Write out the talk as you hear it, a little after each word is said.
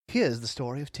Here's the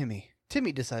story of Timmy.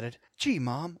 Timmy decided, gee,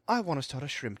 Mom, I want to start a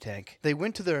shrimp tank. They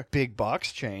went to their big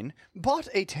box chain, bought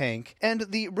a tank, and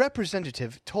the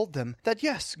representative told them that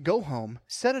yes, go home,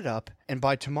 set it up, and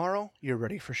by tomorrow, you're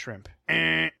ready for shrimp.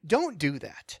 Don't do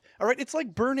that. All right, it's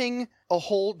like burning a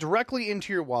hole directly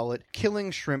into your wallet,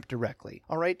 killing shrimp directly.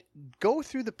 All right, go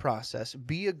through the process,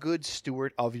 be a good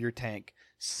steward of your tank.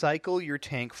 Cycle your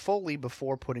tank fully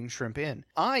before putting shrimp in.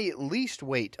 I at least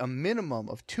wait a minimum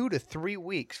of 2 to 3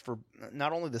 weeks for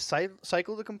not only the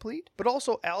cycle to complete, but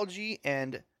also algae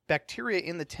and bacteria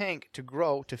in the tank to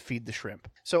grow to feed the shrimp.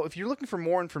 So if you're looking for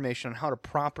more information on how to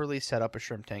properly set up a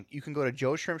shrimp tank, you can go to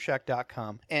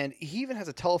joeshrimpshack.com, and he even has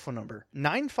a telephone number,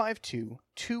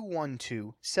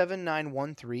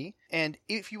 952-212-7913. And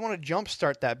if you want to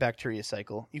jumpstart that bacteria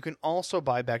cycle, you can also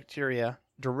buy bacteria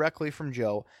directly from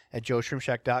Joe at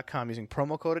joeshrimpshack.com using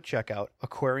promo code at checkout,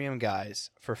 Aquarium Guys,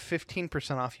 for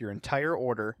 15% off your entire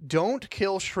order. Don't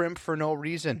kill shrimp for no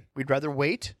reason. We'd rather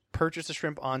wait, purchase the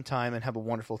shrimp on time, and have a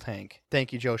wonderful tank.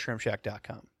 Thank you,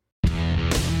 joeshrimpshack.com.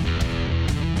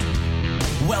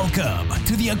 Welcome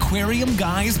to the Aquarium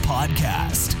Guys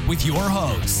podcast with your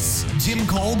hosts, Jim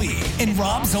Colby and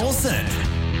Rob Zolson.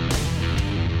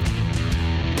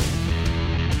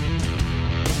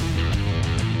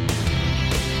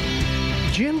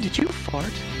 Jim, did you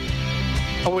fart?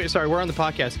 Oh, wait, sorry, we're on the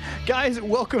podcast. Guys,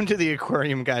 welcome to the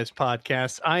Aquarium Guys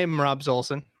podcast. I am Rob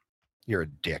Zolson. You're a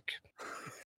dick.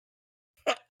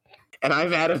 And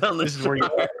I've added on This is where you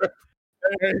are.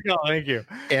 There you go, thank you.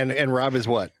 And Rob is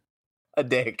what? a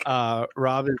dick.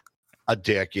 Rob is A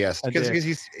dick, yes. A Because dick.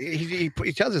 he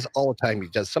does this all the time. He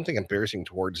does something embarrassing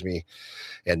towards me,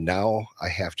 and now I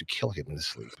have to kill him in his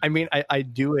sleep. I mean, I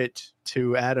do it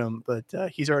to Adam, but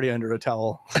he's already under a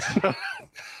towel.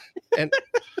 And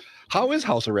how is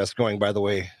house arrest going, by the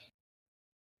way?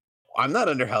 I'm not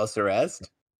under house arrest.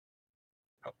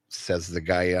 Says the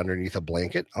guy underneath a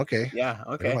blanket. Okay. Yeah,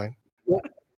 Never okay. mind.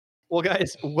 Well,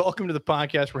 guys, welcome to the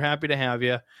podcast. We're happy to have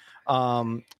you.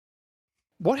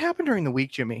 What happened during the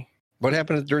week, Jimmy? What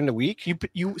happened during the week?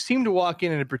 You seem to walk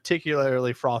in a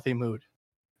particularly frothy mood.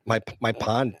 My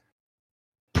pond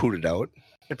pooted out.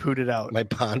 It pooted out. My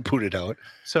pond pooted out.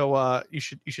 So you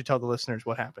should tell the listeners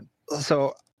what happened.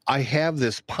 So I have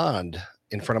this pond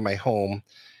in front of my home,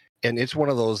 and it's one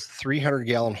of those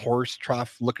 300-gallon horse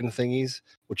trough looking thingies,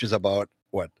 which is about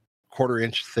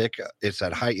quarter-inch thick. It's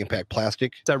that high-impact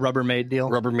plastic. It's that Rubbermaid deal.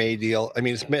 Rubbermaid deal. I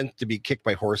mean, it's meant to be kicked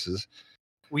by horses.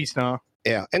 We know.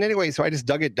 Yeah. And anyway, so I just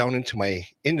dug it down into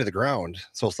the ground,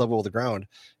 so it's level with the ground,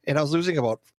 and I was losing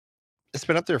it's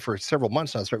been up there for several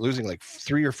months, and I started losing like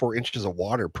 3 or 4 inches of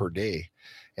water per day,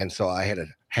 and so I had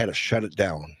to shut it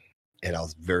down, and I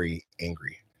was very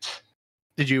angry.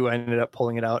 Did you ended up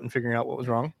pulling it out and figuring out what was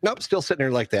wrong? Nope, still sitting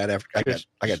there like that. After I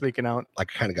got leaking out. I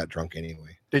kind of got drunk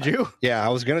anyway. Did you? Yeah, I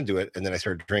was gonna do it, and then I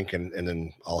started drinking, and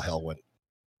then all hell went.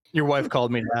 Your wife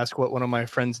called me to ask what one of my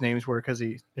friends' names were because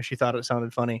she thought it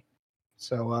sounded funny.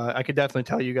 So I could definitely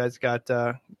tell you guys got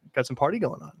some party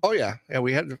going on. Oh yeah,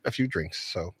 we had a few drinks,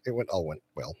 so it all went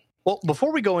well. Well,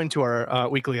 before we go into our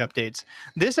weekly updates,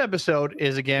 this episode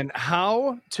is again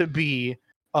how to be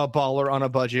a baller on a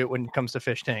budget when it comes to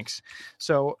fish tanks.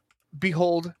 So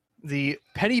behold the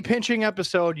penny pinching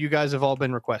episode you guys have all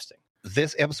been requesting.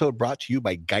 This episode brought to you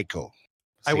by Geico.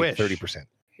 I wish. 30%.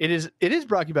 It is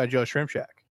brought to you by Joe Shrimp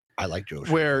Shack, I like Joe.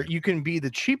 where you can be the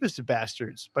cheapest of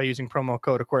bastards by using promo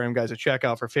code Aquarium Guys at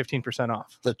checkout for 15%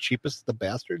 off. The cheapest, the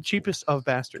bastard. Cheapest of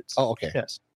bastards. Oh, okay.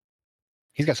 Yes,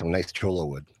 He's got some nice cholo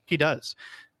wood. he does.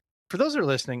 For those that are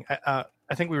listening, I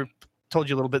think we told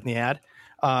you a little bit in the ad.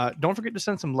 Don't forget to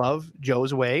send some love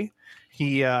Joe's way.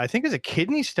 He, I think, has a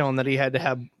kidney stone that he had to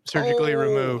have surgically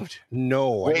removed.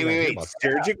 No. I did not hear Wait. about that.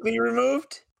 Surgically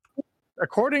removed?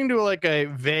 According to like a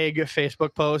vague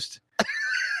Facebook post,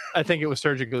 I think it was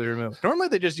surgically removed. Normally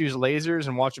they just use lasers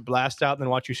and watch it blast out and then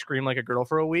watch you scream like a girl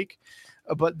for a week.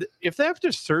 But if they have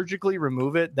to surgically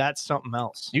remove it, that's something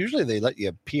else. Usually they let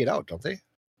you pee it out, don't they?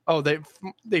 Oh,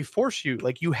 they force you.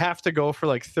 Like you have to go for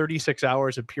like 36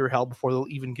 hours of pure hell before they'll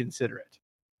even consider it.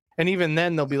 And even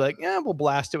then they'll be like, yeah, we'll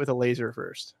blast it with a laser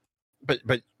first. But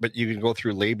you can go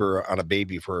through labor on a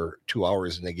baby for 2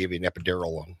 hours and they give you an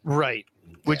epidural one. Right.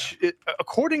 Which,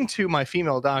 according to my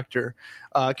female doctor,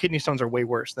 kidney stones are way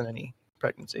worse than any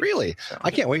pregnancy. Really? So, I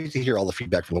can't wait to hear all the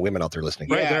feedback from the women out there listening.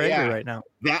 right, Yeah, they're yeah. angry right now.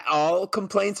 That all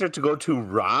complaints are to go to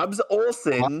Rob's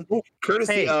Olson,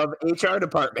 courtesy Hey. of HR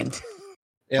department.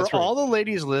 That's For right. all the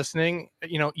ladies listening,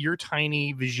 your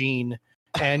tiny vagine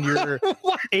and your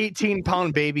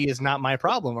 18-pound baby is not my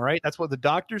problem, all right? That's what the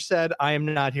doctor said. I am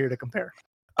not here to compare.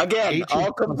 Again, 18.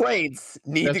 all complaints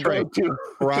need That's to go right. to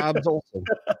Rob Olson.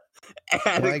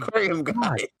 at My Aquarium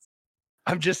God. Guys.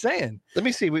 I'm just saying. Let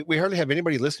me see. We hardly have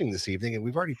anybody listening this evening, and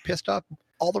we've already pissed off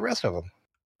all the rest of them.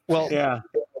 Well, Yeah.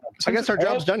 I guess our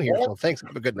job's done here. So thanks.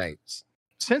 Have a good night.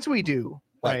 since we do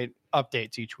What? right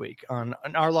updates each week on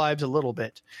our lives a little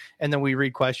bit, and then we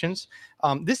read questions.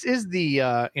 This is the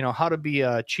how to be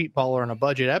a cheap baller on a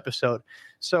budget episode.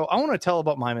 So I want to tell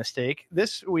about my mistake.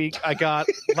 This week I got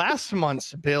last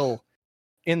month's bill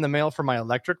in the mail for my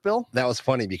electric bill. That was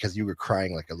funny because you were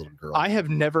crying like a little girl. I have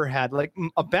never had like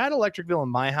a bad electric bill in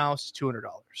my house, $200.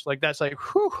 Like that's like,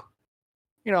 whew,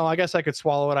 I guess I could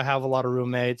swallow it. I have a lot of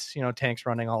roommates, tanks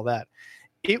running, all that.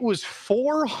 It was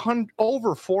over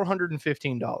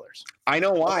 $415 I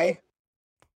know why.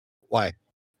 Why?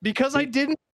 because I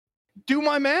didn't do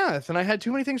my math and I had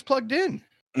too many things plugged in.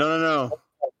 No.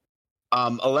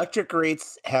 Electric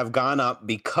rates have gone up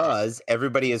because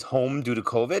everybody is home due to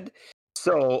COVID.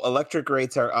 So electric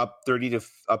rates are up 30 to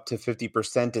up to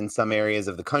 50% in some areas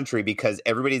of the country because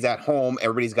everybody's at home.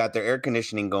 Everybody's got their air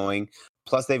conditioning going.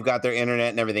 Plus they've got their internet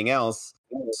and everything else.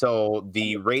 So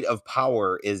the rate of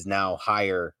power is now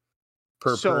higher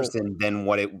per person than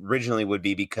what it originally would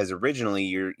be, because originally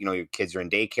your kids are in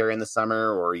daycare in the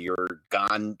summer or you're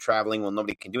gone traveling. Well,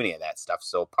 nobody can do any of that stuff.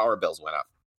 So power bills went up.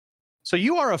 So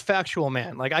you are a factual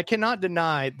man. Like I cannot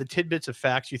deny the tidbits of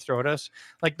facts you throw at us.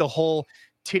 Like the whole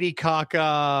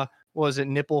Titicaca, was it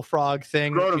nipple frog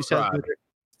thing? Scrotum You said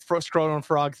frog. scrotum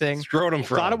frog thing. Scrotum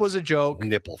frog. Thought it was a joke.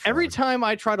 Nipple frog. Every time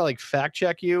I try to like fact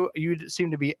check you, you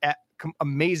seem to be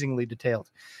amazingly detailed.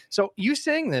 So you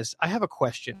saying this, I have a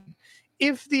question.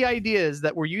 If the idea is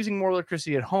that we're using more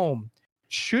electricity at home,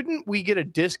 shouldn't we get a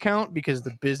discount because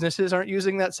the businesses aren't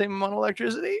using that same amount of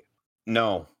electricity?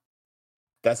 No,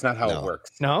 that's not how No. it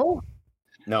works. No.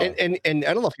 No. And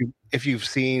I don't know if you've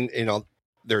seen,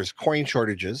 there's coin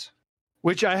shortages.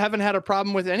 Which I haven't had a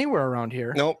problem with anywhere around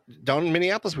here. No, down in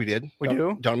Minneapolis we did. We Down-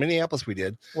 do? Down in Minneapolis we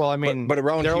did. Well, I mean, but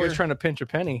around they're here, always trying to pinch a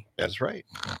penny. that's right.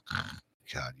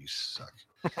 God, you suck.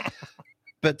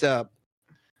 But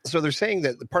so they're saying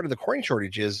that the part of the coin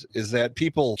shortage is that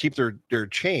people keep their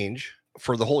change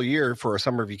for the whole year for a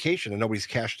summer vacation, and nobody's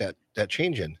cashed that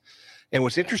change in. And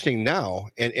what's interesting now,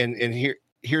 and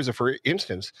here's a for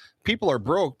instance, people are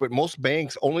broke, but most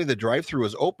banks only the drive-through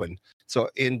is open. So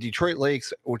in Detroit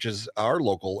Lakes, which is our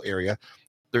local area,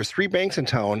 there's 3 banks in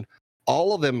town.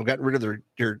 All of them got rid of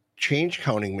their change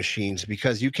counting machines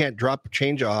because you can't drop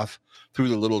change off through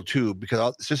the little tube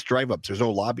because it's just drive ups. There's no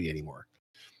lobby anymore.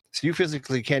 So you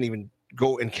physically can't even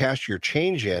go and cash your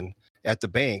change in at the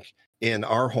bank in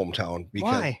our hometown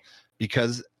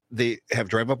because they have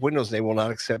drive up windows and they will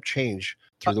not accept change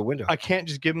through the window. I can't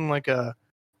just give them like a,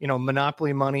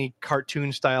 Monopoly money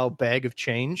cartoon style bag of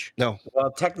change. No. Well,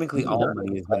 technically, all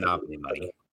money is monopoly money.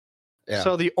 Yeah.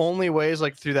 So the only way is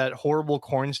like through that horrible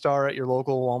Cornstar at your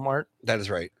local Walmart. That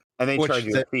is right. And they Which charge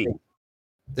you a fee.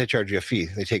 They charge you a fee.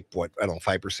 They take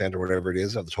 5% or whatever it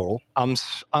is of the total. I'm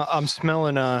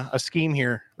smelling a scheme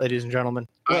here, ladies and gentlemen.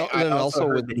 Well, I then also also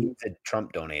heard with- that he's a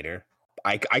Trump donator.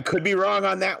 I could be wrong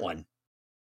on that one.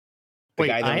 The Wait,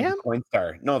 guy that I owns the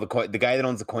Coinstar. No, the guy that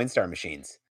owns the Coinstar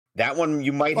machines. That one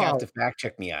you might have to fact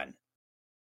check me on.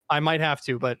 I might have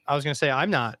to, but I was going to say I'm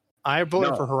not. I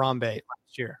voted No. for Harambe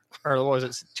last year, or what was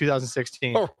it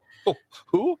 2016? Oh,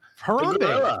 who? Harambe.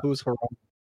 gorilla. Who's Harambe?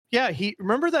 Yeah,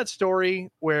 remember that story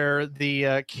where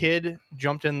the kid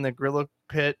jumped in the gorilla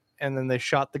pit and then they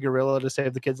shot the gorilla to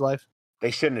save the kid's life?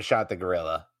 They shouldn't have shot the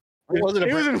gorilla. Was it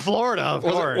It was in Florida, of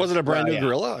course. Was it a brand new Yeah.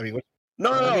 gorilla? I mean,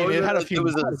 No, I mean, it it had a was, few it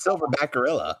was a months. silverback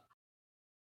gorilla.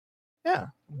 Yeah,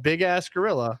 big ass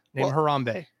gorilla named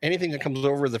Harambe. anything that comes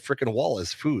over the freaking wall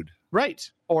is food. Right,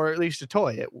 or at least a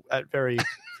toy at very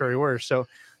very worst. So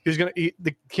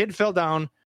the kid fell down.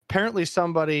 Apparently,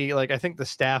 somebody I think the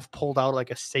staff pulled out like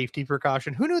a safety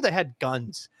precaution. Who knew they had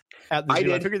guns at the I zoo?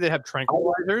 I did. figured they'd have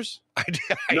tranquilizers.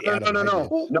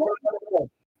 No.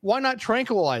 Why not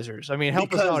tranquilizers? I mean,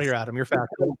 help us out Because- here, Adam. You're fast.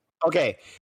 Okay.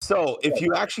 So if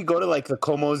you actually go to the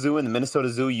Como Zoo and the Minnesota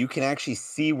Zoo, you can actually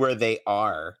see where they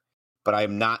are. But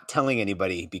I'm not telling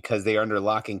anybody because they are under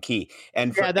lock and key.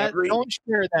 And for Yeah, don't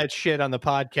share that shit on the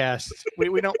podcast.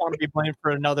 We don't want to be blamed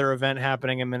for another event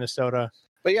happening in Minnesota.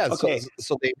 But yeah, Okay.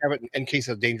 so they have it in case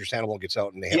a dangerous animal gets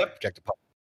out and they have to protect the public.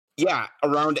 Yeah,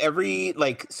 around every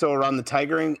around the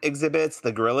tiger exhibits,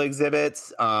 the gorilla exhibits,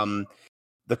 the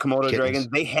Komodo Kittens. dragons,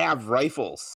 they have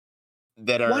rifles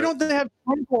that are. Why don't they have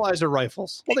tranquilizer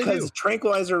rifles? Well, they do. Because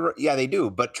tranquilizer, yeah, they do,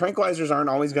 but tranquilizers aren't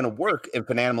always going to work if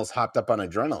an animal's hopped up on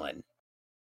adrenaline.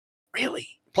 Really?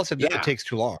 Plus, it Yeah. takes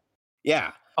too long.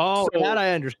 Yeah, Oh, So- that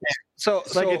I understand. So,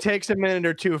 Like it takes a minute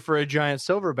or two for a giant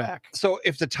silverback. so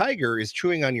if the tiger is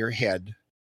chewing on your head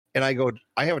and I go,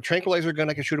 I have a tranquilizer gun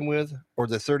I can shoot them with, or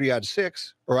the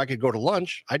 30-06, or I could go to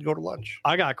lunch. I'd go to lunch.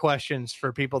 I got questions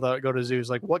for people that go to zoos.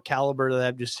 Like, what caliber do they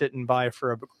have just sitting by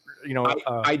for a,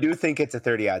 I do think it's a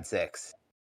 30-06.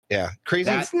 Yeah, crazy.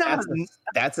 It's not.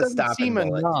 That's a stopping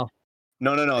bullet. Enough.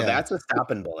 No. Yeah. That's a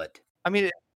stopping bullet. I mean,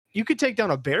 you could take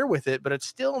down a bear with it, but it's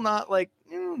still not like,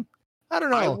 I don't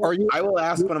know. I will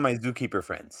ask one of my zookeeper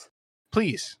friends.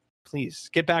 Please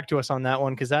get back to us on that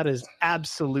one, because that is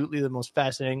absolutely the most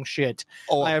fascinating shit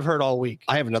Oh, I have heard all week.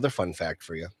 I have another fun fact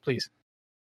for you. Please.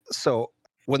 So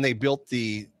when they built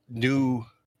the new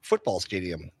football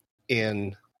stadium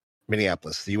in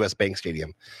Minneapolis, the U.S. Bank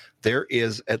Stadium, there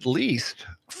is at least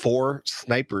 4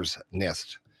 snipers'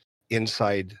 nests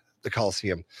inside the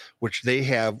Coliseum, which they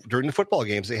have during the football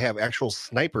games. They have actual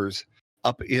snipers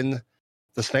up in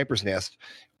the sniper's nest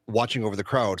watching over the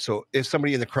crowd. So if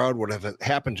somebody in the crowd would have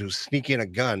happened to sneak in a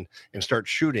gun and start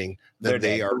shooting, then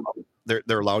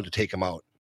they're allowed to take them out.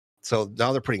 So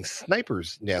now they're putting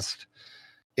snipers' nest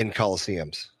in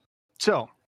Coliseums. So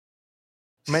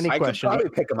many I questions. could probably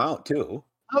pick them out too.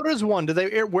 How does one? Do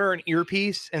they wear an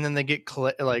earpiece and then they get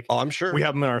like? Oh, I'm sure. We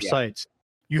have them in our sights.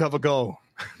 You have a go.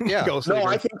 Yeah. Go, No, Slater.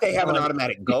 I think they have an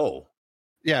automatic go.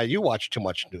 Yeah, you watch too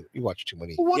much. You watch too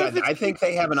many. What Yeah, if it's I think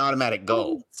they have an automatic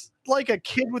go. like a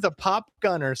kid with a pop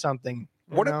gun or something?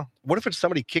 What you if, know? what if it's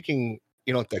somebody kicking,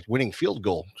 like winning field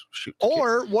goal? Shoot,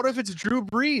 Or what if it's Drew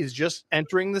Brees just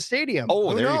entering the stadium?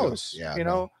 Oh, who there you go. knows? Yeah, you no.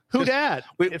 know, who Just- dat?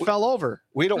 we- It fell over.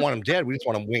 we don't want him dead. We just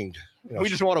want him winged. We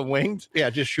just want him winged. yeah,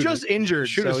 just shoot. Just injured.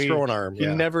 shoot so his he, throwing arm. he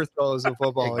Yeah, never throws a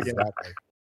football again. exactly.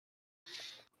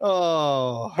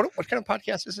 Oh, What kind of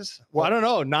podcast is this? well, I don't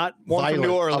know. Not one for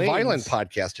New Orleans. A violent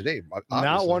podcast today. Not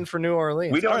obviously. one for New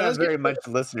Orleans. We don't All right, have let's get very much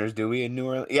listeners, do we, in New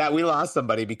Orleans? Yeah, we lost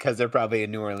somebody because they're probably a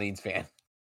New Orleans fan.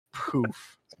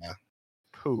 poof. Yeah.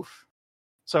 Poof.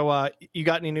 So, you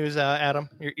got any news, Adam?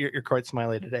 You're quite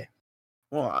smiley today.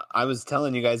 Well, I was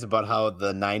telling you guys about how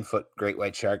the 9-foot great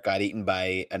white shark got eaten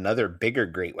by another bigger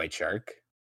great white shark.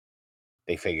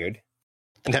 They figured.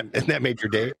 And that made your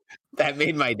day. That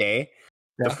made my day.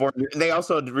 Yeah. They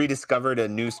also rediscovered a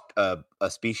new a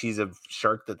species of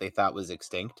shark that they thought was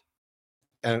extinct.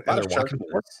 And A lot they're of shark walking.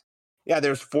 movies. Yeah,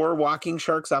 there's 4 walking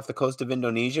sharks off the coast of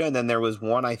Indonesia, and then there was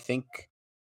one, I think,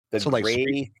 the So, like,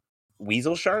 gray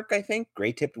weasel shark, I think,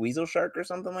 gray-tipped weasel shark or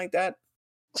something like that.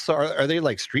 So are they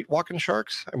like street walking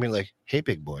sharks? I mean, like, hey,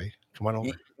 big boy, come on over.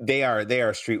 They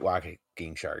are street walking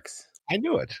sharks. I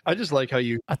knew it. I just like how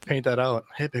you paint that out.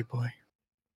 Hey, big boy.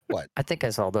 I think I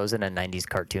saw those in a 90s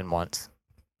cartoon once.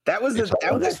 That was a It's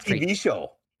all TV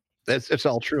show. It's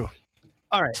all true.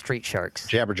 All right. Street Sharks.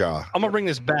 Jabberjaw. I'm going to bring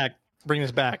this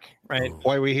back, right?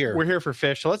 Why are we here? We're here for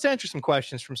fish. So let's answer some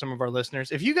questions from some of our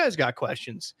listeners. If you guys got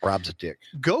questions, Rob's a dick.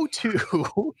 go to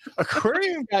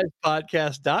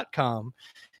aquariumguyspodcast.com.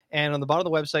 And on the bottom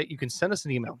of the website, you can send us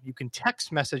an email. You can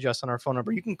text message us on our phone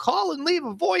number. You can call and leave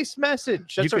a voice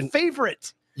message. That's You our can-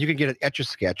 favorite. You can get an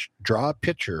Etch-a-Sketch, draw a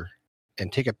picture,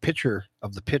 and take a picture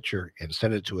of the picture and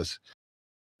send it to us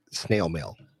snail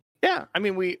mail. Yeah. I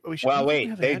mean, we should. Well, we wait,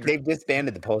 have an they've address.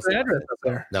 disbanded the post The address office. up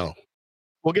there. No,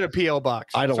 We'll get a P.O.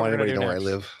 box. I don't That's what want we're gonna anybody to know do where I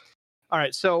next. live. All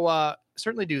right. So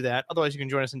certainly do that. Otherwise, you can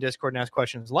join us in Discord and ask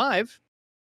questions live.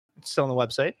 It's still on the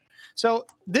website. So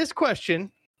this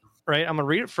question, right, I'm going to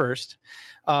read it first,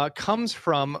 comes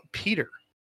from Peter.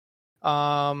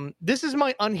 This is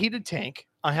my unheated tank.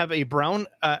 I have a brown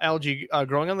algae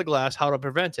growing on the glass. How to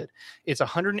prevent it? It's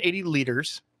 180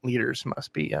 liters. Liters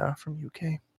must be from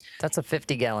UK. That's a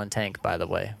 50-gallon tank, by the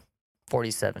way.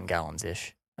 47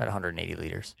 gallons-ish at 180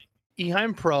 liters.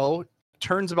 Eheim Pro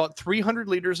turns about 300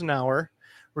 liters an hour.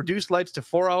 Reduce lights to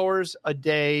 4 hours a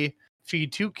day.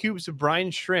 Feed 2 cubes of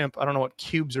brine shrimp. I don't know what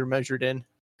cubes are measured in.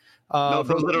 No,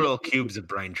 the frozen- literal cubes of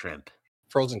brine shrimp.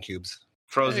 Frozen cubes.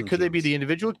 Frozen. Could they be cubes. the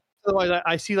individual? Otherwise,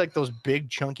 I see like those big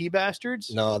chunky bastards.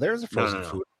 No, there's a frozen no.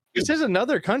 food. This is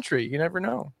another country. You never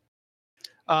know.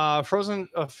 Frozen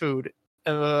food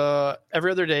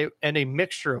every other day, and a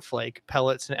mixture of flake,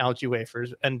 pellets, and algae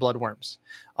wafers and bloodworms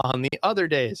on the other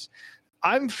days.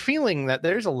 I'm feeling that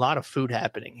there's a lot of food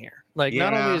happening here. Like,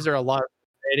 not only Yeah. is there a lot of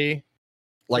variety,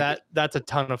 Like that's a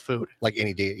ton of food. like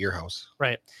any day at your house.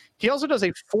 Right. He also does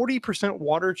a 40%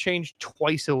 water change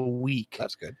twice a week,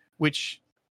 That's good. which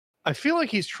I feel like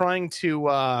he's trying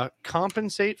to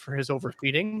compensate for his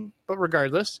overfeeding. But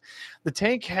regardless, the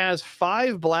tank has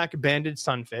 5 black banded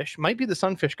sunfish. Might be the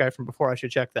sunfish guy from before. I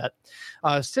should check that.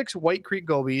 6 White Creek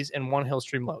gobies and 1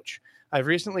 Hillstream loach. I've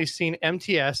recently seen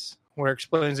MTS, where it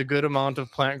explains a good amount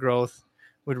of plant growth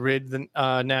would rid the,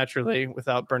 naturally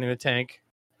without burning the tank.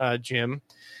 Jim,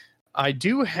 I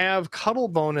do have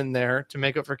cuttlebone in there to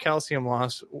make up for calcium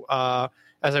loss,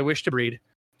 as I wish to breed.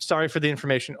 sorry for the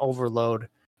information overload.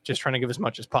 Just trying to give as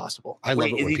much as possible. I love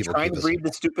Wait, it is when he people trying keep to us. breed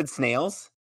the stupid snails?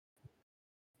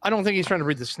 I don't think he's trying to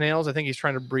breed the snails. I think he's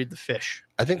trying to breed the fish.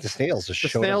 I think the snails just The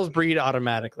showed snails up. breed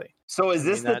automatically. So is I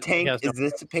this mean, the that- tank? yes, no- Is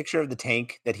this a picture of the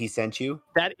tank that he sent you?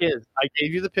 That is. I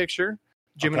gave you the picture.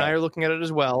 Jim and Okay. I are looking at it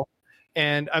as well.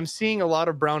 And I'm seeing a lot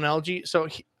of brown algae. So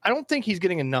I don't think he's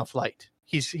getting enough light.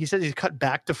 He says he's cut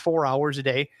back to 4 hours a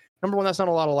day. Number one, that's not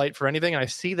a lot of light for anything. And I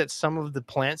see that some of the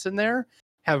plants in there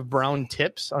have brown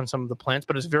tips on some of the plants,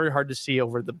 but it's very hard to see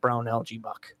over the brown algae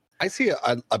muck. I see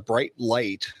a bright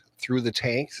light through the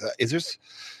tanks.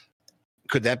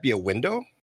 Could that be a window,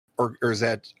 or is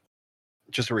that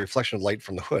just a reflection of light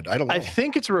from the hood? I don't know. I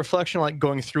think it's a reflection like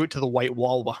going through it to the white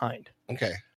wall behind.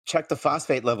 Okay. Check the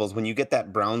phosphate levels. When you get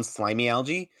that brown slimy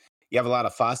algae, you have a lot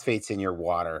of phosphates in your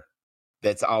water.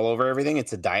 That's all over everything.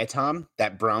 It's a diatom.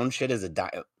 That brown shit is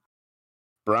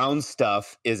brown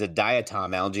stuff is a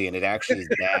diatom algae, and it actually is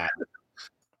bad.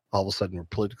 All of a sudden, we're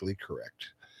politically correct.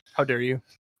 How dare you?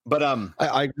 But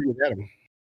I agree with Adam.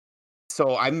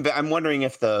 so I'm wondering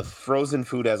if the frozen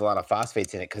food has a lot of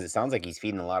phosphates in it, because it sounds like he's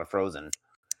feeding a lot of frozen.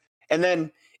 And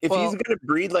then if Well- he's going to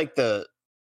breed like the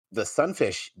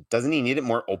sunfish, doesn't he need it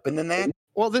more open than that?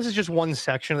 Well, this is just one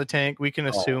section of the tank. We can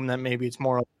assume that maybe it's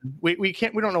more. We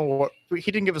don't know what he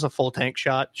didn't give us a full tank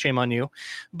shot. Shame on you.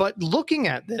 But looking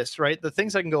at this, right, the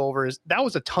things I can go over is that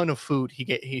was a ton of food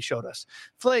he showed us: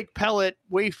 flake, pellet,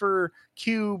 wafer,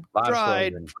 cube, Lot of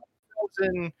dried, frozen.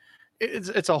 frozen.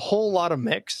 It's a whole lot of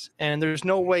mix, and there's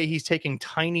no way he's taking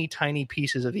tiny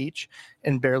pieces of each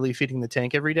and barely feeding the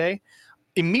tank every day.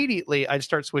 Immediately, I'd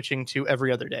start switching to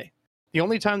every other day. The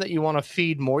only time that you want to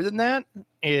feed more than that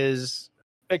is,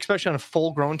 especially on a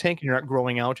full grown tank and you're not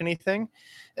growing out anything,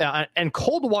 and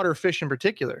cold water fish in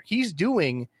particular. He's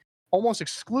doing almost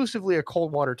exclusively a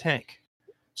cold water tank.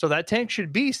 So that tank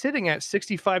should be sitting at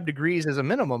 65 degrees as a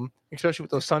minimum, especially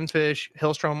with those sunfish,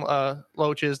 Hillstrom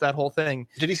loaches, that whole thing.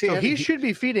 Did he say So he should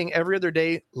be feeding every other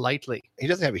day lightly. he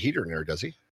doesn't have a heater in there, does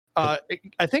he? I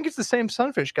think it's the same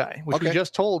sunfish guy, which we Okay.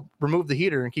 just told remove the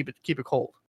heater and keep it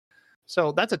cold.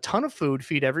 So that's a ton of food.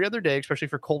 Feed every other day, especially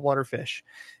for cold water fish.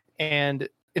 And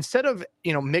instead of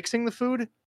mixing the food,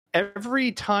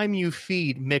 every time you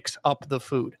feed, mix up the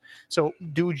food. So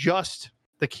do just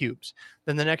the cubes,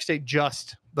 then the next day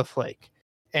just the flake,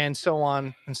 and so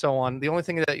on and so on. The only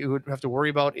thing that you would have to worry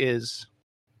about is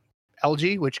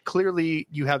algae, which clearly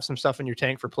you have some stuff in your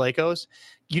tank for plecos.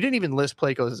 You didn't even list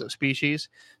plecos as a species,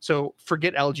 so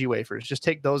forget algae wafers. Just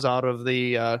take those out of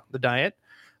the diet.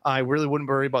 I really wouldn't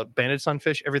worry about banded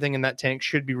sunfish. Everything in that tank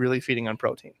should be really feeding on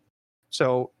protein.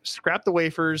 So scrap the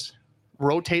wafers,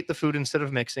 rotate the food instead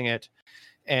of mixing it,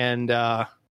 and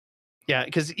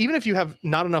because even if you have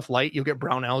not enough light, you'll get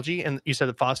brown algae, and you said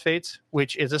the phosphates,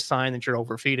 which is a sign that you're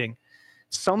overfeeding.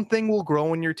 Something will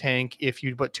grow in your tank if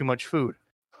you put too much food.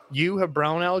 You have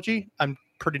brown algae. I'm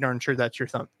pretty darn sure that's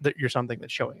that you're something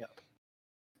that's showing up.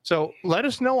 So let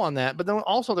us know on that. But then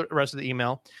also the rest of the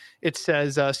email, it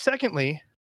says, secondly,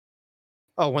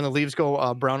 when the leaves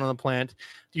go brown on the plant,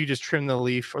 do you just trim the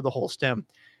leaf or the whole stem?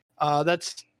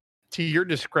 That's to your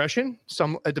discretion.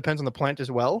 It depends on the plant as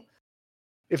well.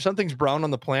 If something's brown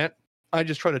on the plant, I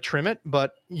just try to trim it,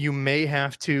 but you may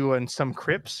have to, in some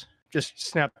crypts, just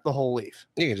snap the whole leaf.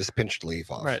 You can just pinch the leaf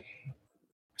off. Right.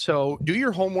 So do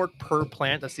your homework per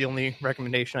plant. That's the only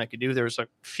recommendation I could do. There's a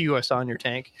few I saw in your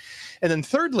tank. And then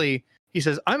thirdly, he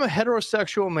says, I'm a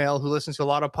heterosexual male who listens to a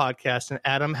lot of podcasts, and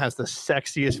Adam has the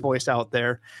sexiest voice out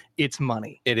there. It's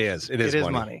money. It is. It is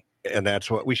money. And that's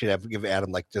what we should give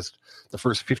Adam, like just the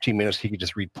first 15 minutes, he could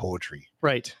just read poetry.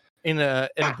 Right. In a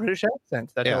British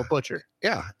accent that he'll butcher.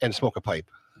 Yeah. And smoke a pipe.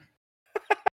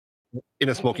 In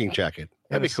a smoking jacket.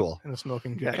 That'd be cool. In a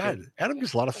smoking jacket. God, Adam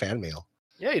gets a lot of fan mail.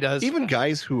 Yeah, he does. Even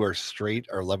guys who are straight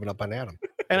are loving up on Adam.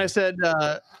 And I said,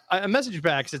 I messaged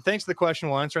back, said, thanks for the question.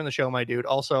 We'll answer on the show, my dude.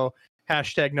 Also,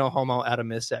 hashtag no homo.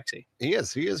 Adam is sexy. He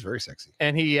is very sexy.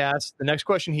 And he asked the next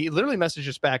question. He literally messaged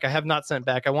us back. I have not sent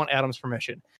back. I want Adam's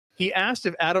permission. He asked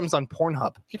if Adam's on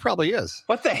Pornhub. He probably is.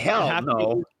 What the hell?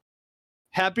 No.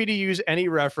 Happy to use any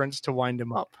reference to wind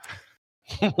him up.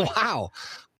 Wow.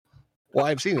 Well,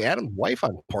 I've seen Adam's wife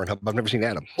on Pornhub. I've never seen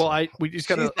Adam. Well, we just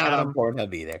got She's to. not on Adam,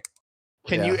 Pornhub either.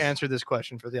 can you Yeah. answer this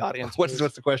question for the audience? What's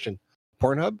please? the question?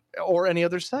 Pornhub? Or any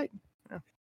other site?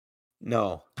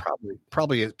 No.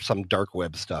 Probably some dark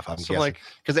web stuff. I'm So, guessing. like,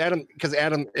 Because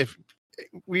Adam, if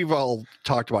we've all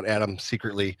talked about Adam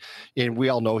secretly, and we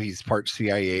all know he's part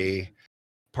CIA,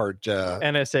 part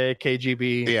NSA,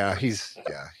 KGB. yeah, he's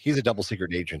a double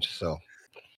secret agent. So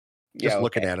just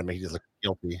looking at him, he just looks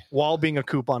guilty. While being a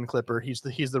coupon clipper, he's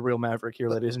the real maverick here,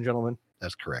 ladies and gentlemen.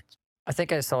 That's correct. I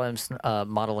think I saw him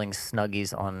modeling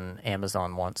Snuggies on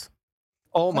Amazon once.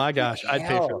 Oh my What the gosh, I'd pay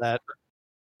hell? for that.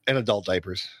 And adult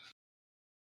diapers.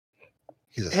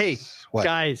 Hey, what?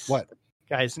 Guys, What?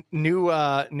 guys, new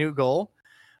goal.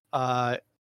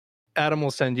 Adam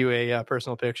will send you a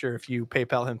personal picture if you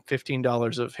PayPal him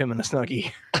 $15 of him and a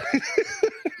Snuggie.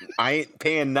 I ain't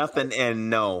paying nothing and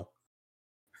no.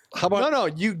 How about No,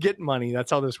 you get money.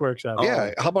 That's how this works, Adam.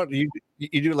 yeah? How about you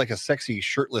do like a sexy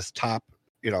shirtless top,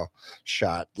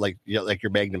 shot like like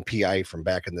your Magnum PI from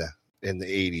back in the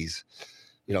 80s,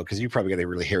 because you probably got a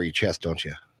really hairy chest, don't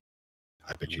you?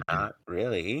 I bet you do. Not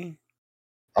really.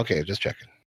 Okay, just checking.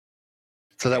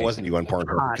 So that Okay. wasn't you on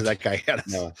Pornhub because that guy had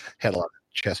No. had a lot of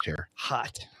chest hair.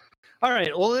 Hot. All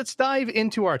right. Well, let's dive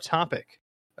into our topic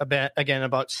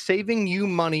about saving you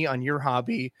money on your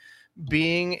hobby,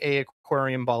 being a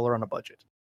aquarium baller on a budget.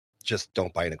 Just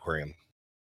don't buy an aquarium.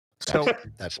 So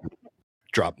That's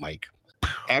drop mic.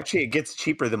 Actually, it gets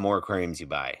cheaper the more aquariums you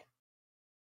buy.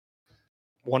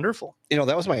 wonderful.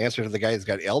 That was my answer to the guy that's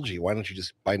got algae. Why don't you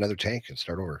just buy another tank and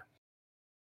start over?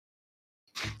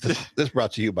 This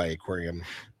brought to you by Aquarium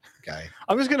Guy.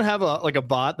 I'm just gonna have a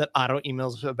bot that auto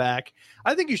emails back.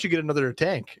 I think you should get another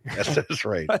tank. That's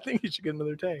right. I think you should get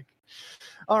another tank.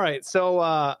 All right, so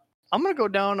I'm gonna go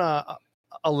down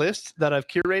a list that I've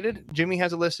curated. Jimmy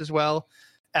has a list as well.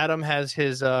 Adam has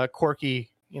his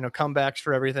quirky, comebacks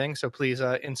for everything. So please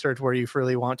insert where you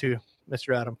freely want to,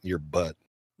 Mr. Adam. Your butt.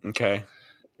 Okay.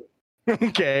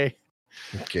 Okay.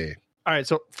 Okay. All right.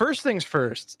 So first things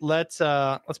first, let's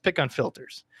pick on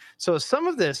filters. So some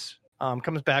of this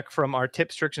comes back from our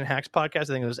Tips, Tricks, and Hacks podcast. I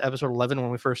think it was episode 11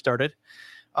 when we first started.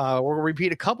 We'll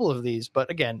repeat a couple of these, but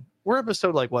again, we're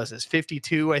episode what is this,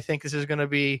 52? I think this is going to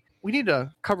be. We need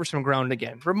to cover some ground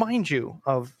again. Remind you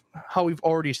of how we've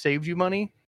already saved you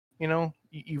money.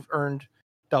 You've earned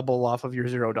double off of your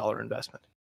 $0 investment.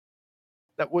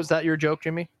 Was that your joke,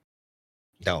 Jimmy?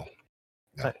 No.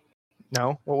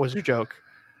 No. What was your joke?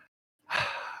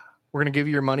 We're going to give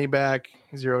you your money back,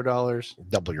 $0.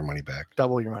 Double your money back.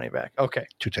 Double your money back. Okay.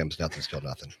 2 times nothing, still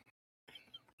nothing.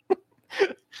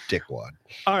 Dickwad.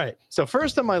 All right. So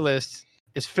first on my list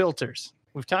is filters.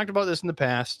 We've talked about this in the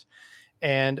past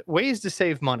and ways to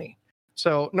save money.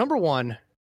 So number one,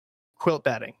 quilt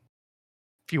batting.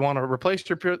 If you want to replace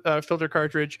your filter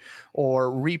cartridge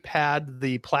or repad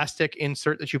the plastic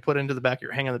insert that you put into the back,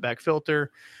 your hang on the back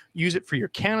filter, use it for your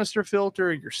canister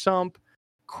filter, your sump.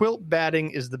 Quilt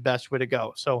batting is the best way to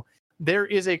go. So there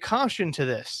is a caution to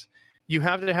this. You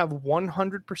have to have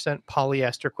 100%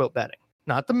 polyester quilt batting,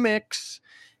 not the mix.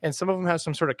 And some of them have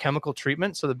some sort of chemical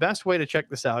treatment. So the best way to check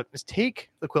this out is take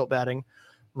the quilt batting,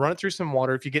 run it through some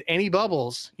water. If you get any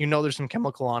bubbles, there's some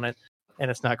chemical on it and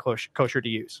it's not kosher to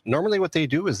use. Normally what they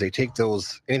do is they take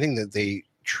anything that they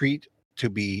treat to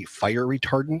be fire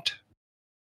retardant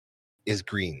is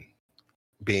green,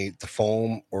 be it the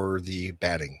foam or the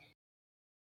batting.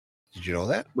 Did you know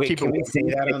that? Wait, Keep can it we warm.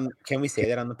 say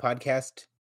that on the podcast?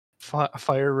 Fire.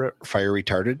 Fire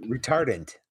retarded?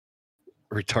 Retardant.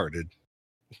 Retarded.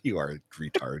 You are a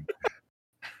retard.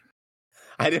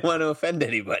 I didn't want to offend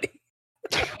anybody.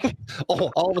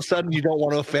 Oh, all of a sudden you don't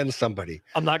want to offend somebody.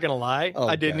 I'm not going to lie. Oh,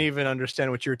 I didn't God. even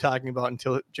understand what you were talking about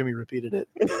until Jimmy repeated it.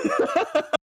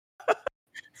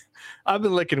 I've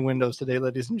been licking windows today,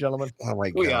 ladies and gentlemen. Oh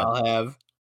my We God. all have.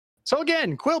 So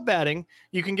again, quilt batting,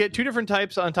 you can get two different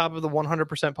types on top of the 100%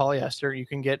 polyester. You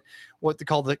can get what they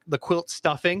call the quilt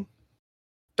stuffing.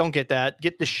 Don't get that.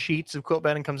 Get the sheets of quilt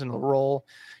batting, comes in a roll.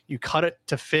 You cut it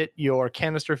to fit your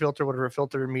canister filter, whatever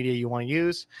filter media you want to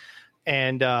use.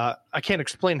 And I can't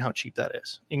explain how cheap that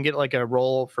is. You can get like a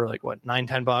roll for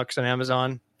 $9-10 on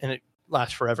Amazon, and it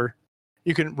lasts forever.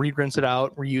 You can rinse it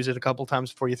out, reuse it a couple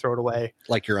times before you throw it away.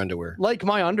 Like your underwear. Like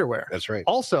my underwear. That's right.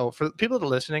 Also, for people that are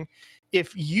listening,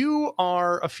 if you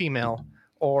are a female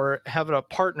or have a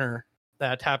partner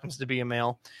that happens to be a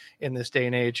male in this day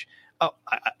and age,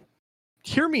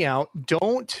 hear me out.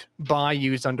 Don't buy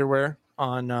used underwear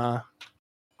on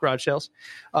garage sales.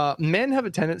 Men have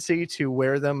a tendency to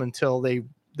wear them until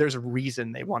there's a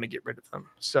reason they want to get rid of them.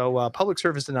 So public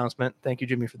service announcement. Thank you,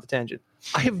 Jimmy, for the tangent.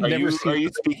 I have Are never you seen.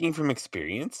 speaking from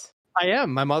experience? I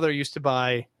am. My mother used to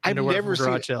buy I've underwear never from seen,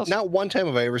 garage sales. not one time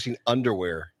have I ever seen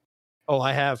underwear Oh,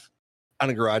 I have. on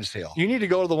a garage sale. You need to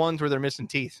go to the ones where they're missing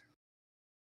teeth.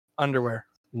 Underwear.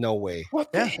 No way.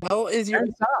 What the hell is your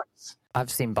And socks.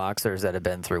 I've seen boxers that have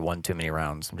been through one too many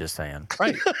rounds. I'm just saying.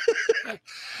 Right.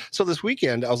 So this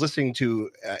weekend, I was listening to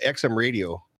XM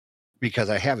Radio because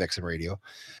I have XM Radio,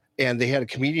 and they had a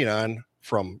comedian on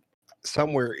from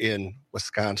somewhere in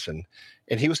Wisconsin,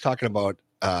 and he was talking about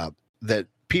that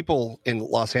people in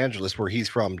Los Angeles, where he's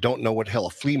from, don't know what hell a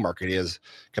flea market is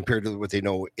compared to what they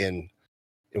know in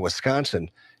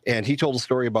Wisconsin. And he told a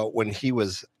story about when he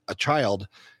was a child,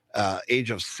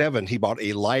 age of 7, he bought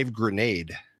a live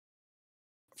grenade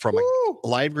from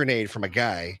a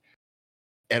guy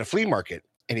at a flea market,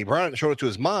 and he brought it and showed it to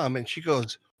his mom, and she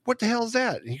goes, "What the hell is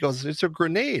that?" And he goes, "It's a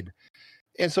grenade."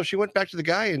 And so she went back to the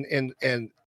guy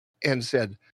and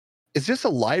said, "Is this a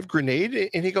live grenade?"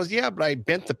 And he goes, "Yeah, but I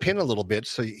bent the pin a little bit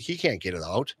so he can't get it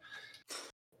out."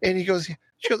 And she goes,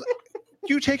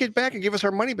 "You take it back and give us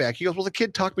our money back." He goes, "Well, the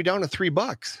kid talked me down to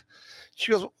 $3."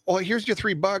 She goes, "Well, here's your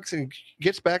 $3," and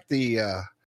gets back the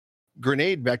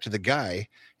grenade back to the guy.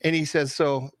 And he says,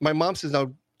 "So my mom says,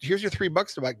 now here's your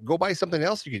 $3 to go buy something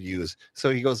else you could use."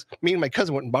 So he goes, "Me and my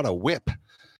cousin went and bought a whip."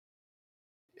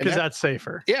 Because that's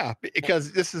safer. Yeah,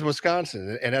 because this is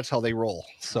Wisconsin, and that's how they roll.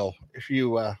 So if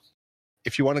you want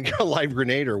to get a live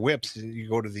grenade or whips, you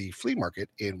go to the flea market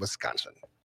in Wisconsin.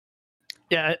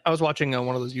 Yeah, I was watching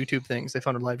one of those YouTube things. They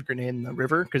found a live grenade in the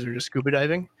river because they're just scuba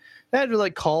diving. They had to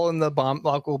like call in the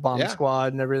local bomb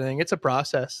squad and everything. It's a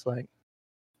process, like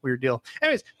weird deal.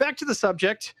 Anyways, back to the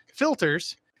subject,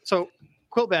 filters. So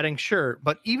quilt batting, sure,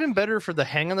 but even better for the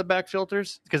hang on the back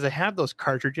filters because they have those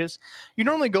cartridges. You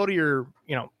normally go to your,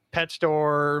 pet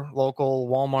store, local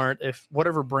Walmart, if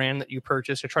whatever brand that you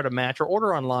purchase, or try to match or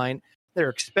order online. They're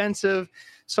expensive.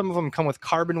 Some of them come with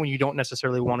carbon when you don't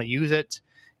necessarily want to use it,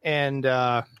 and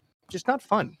just not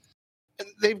fun. And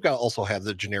they've got also have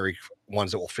the generic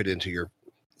ones that will fit into your.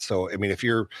 So I mean, if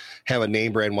you have a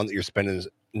name brand one that you're spending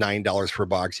 $9 for a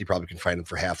box, you probably can find them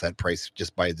for half that price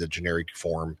just by the generic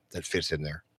form that fits in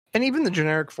there. And even the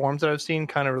generic forms that I've seen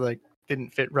kind of like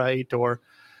didn't fit right, or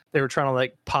they were trying to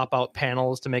like pop out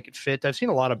panels to make it fit. I've seen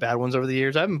a lot of bad ones over the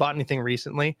years. I haven't bought anything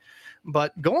recently,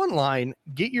 but go online,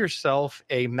 get yourself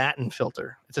a Matten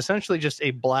filter. It's essentially just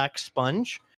a black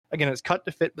sponge. Again, it's cut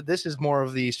to fit, but this is more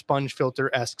of the sponge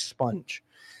filter-esque sponge.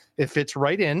 It fits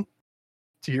right in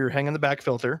to your hang on the back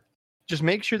filter. Just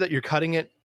make sure that you're cutting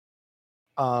it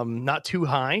not too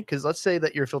high, because let's say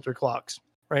that your filter clogs,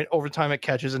 right? Over time, it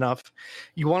catches enough.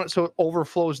 You want it so it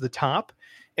overflows the top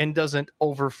and doesn't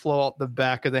overflow out the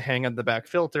back of the hang on the back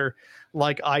filter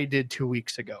like I did 2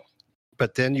 weeks ago.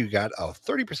 But then you got a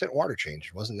 30% water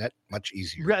change. Wasn't that much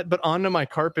easier? Right, but onto my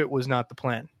carpet was not the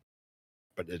plan.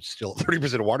 But it's still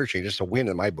 30% water change. It's a win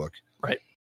in my book. Right.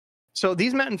 So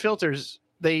these Matten filters,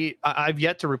 I've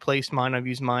yet to replace mine. I've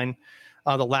used mine.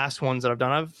 The last ones that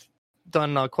I've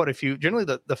done quite a few.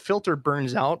 Generally, the filter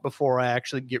burns out before I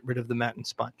actually get rid of the Matten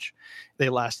sponge. They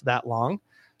last that long.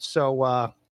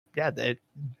 So, they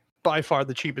by far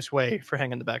the cheapest way for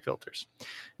hanging the back filters.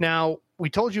 Now, we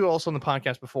told you also in the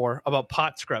podcast before about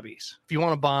pot scrubbies. If you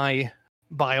want to buy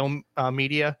bio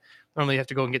media, normally you have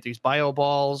to go and get these bio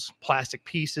balls, plastic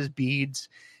pieces, beads,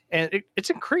 and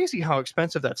it's crazy how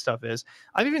expensive that stuff is.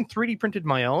 I've even 3D printed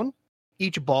my own.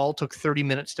 Each ball took 30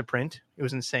 minutes to print. It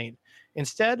was insane.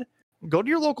 Instead, go to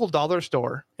your local dollar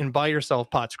store and buy yourself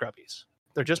pot scrubbies.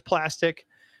 They're just plastic.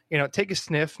 Take a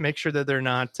sniff, make sure that they're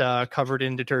not covered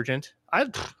in detergent.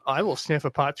 I will sniff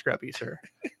a pot scrubby, sir.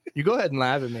 You go ahead and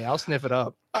laugh at me. I'll sniff it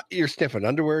up. You're sniffing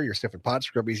underwear. You're sniffing pot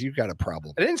scrubbies. You've got a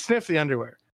problem. I didn't sniff the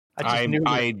underwear.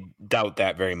 I doubt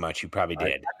that very much. You probably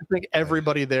did. I think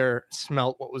everybody there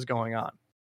smelled what was going on.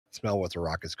 Smell what the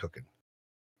rock is cooking.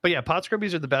 But yeah, pot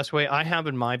scrubbies are the best way. I have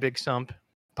in my big sump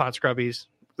pot scrubbies.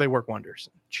 They work wonders.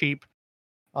 Cheap.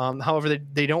 However,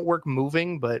 they don't work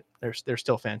moving, but they're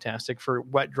still fantastic for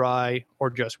wet, dry, or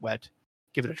just wet.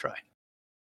 Give it a try.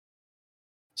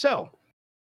 So,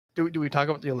 do we talk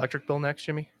about the electric bill next,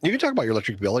 Jimmy? You can talk about your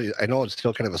electric bill. I know it's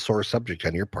still kind of a sore subject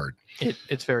on your part.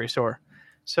 It's very sore.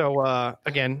 So,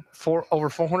 again, over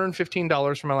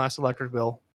 $415 for my last electric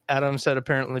bill. Adam said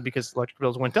apparently because electric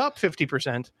bills went up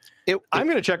 50%. I'm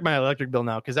going to check my electric bill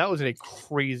now because that was a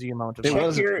crazy amount of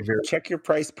money. Check your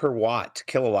price per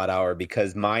kilowatt hour,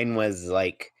 because mine was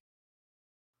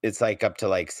it's like up to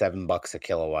like $7 a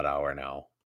kilowatt hour now.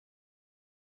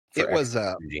 It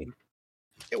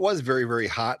was very, very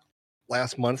hot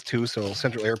last month too, so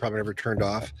central air probably never turned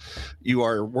off. You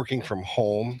are working from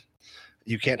home.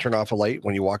 You can't turn off a light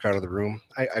when you walk out of the room.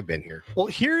 I've been here. Well,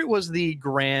 here it was the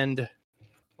grand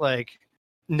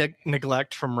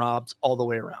neglect from Rob's all the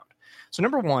way around. So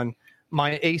number one,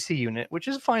 my AC unit, which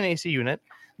is a fine AC unit,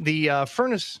 the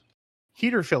furnace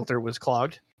heater filter was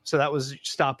clogged. So that was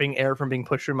stopping air from being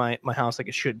pushed through my house like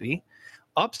it should be.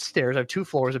 Upstairs, I have 2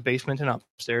 floors, a basement and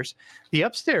upstairs. The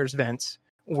upstairs vents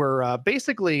were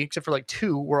basically, except for like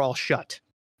 2, were all shut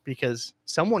because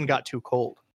someone got too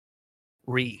cold.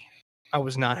 I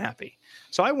was not happy.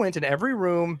 So I went in every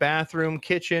room, bathroom,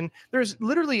 kitchen. There's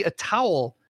literally a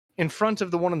towel in front of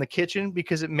the one in the kitchen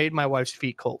because it made my wife's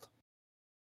feet cold.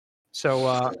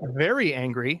 So very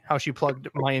angry how she plugged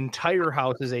my entire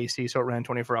house's AC so it ran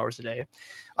 24 hours a day.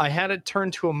 I had it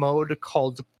turned to a mode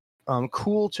called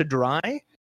cool to dry.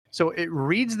 So it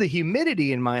reads the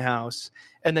humidity in my house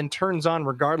and then turns on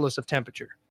regardless of temperature.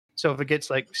 So if it gets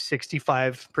like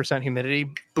 65%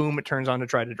 humidity, boom, it turns on to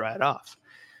try to dry it off.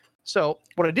 So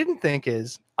what I didn't think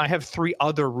is I have 3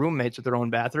 other roommates with their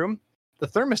own bathroom. The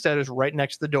thermostat is right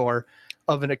next to the door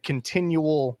of a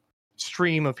continual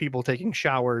stream of people taking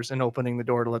showers and opening the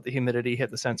door to let the humidity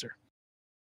hit the sensor.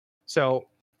 So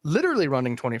literally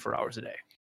running 24 hours a day.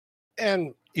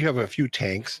 And you have a few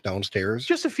tanks downstairs.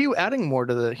 Just a few, adding more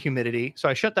to the humidity. So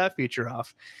I shut that feature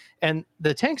off. And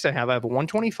the tanks I have a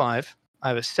 125, I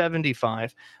have a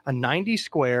 75, a 90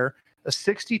 square, a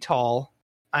 60 tall.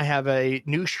 I have a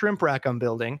new shrimp rack I'm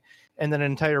building, and then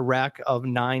an entire rack of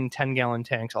 9 10-gallon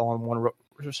tanks all on one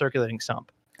circulating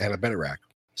sump. And a better rack.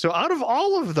 So out of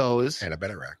all of those, And a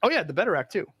better rack. oh yeah, the better rack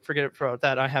too. Forget about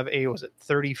that. I have a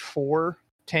 34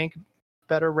 tank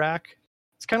better rack.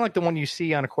 It's kind of like the one you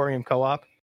see on Aquarium Co-op.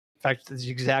 In fact, it's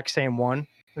the exact same one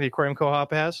the Aquarium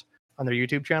Co-op has on their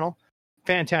YouTube channel.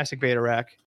 Fantastic beta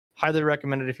rack. Highly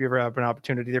recommended if you ever have an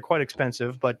opportunity. They're quite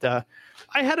expensive, but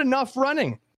I had enough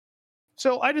running.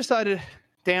 So I decided,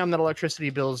 damn, that electricity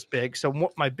bill is big. So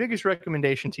my biggest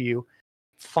recommendation to you,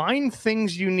 find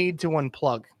things you need to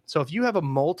unplug. So if you have a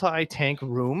multi-tank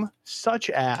room, such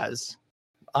as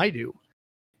I do,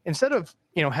 instead of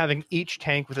having each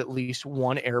tank with at least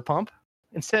one air pump,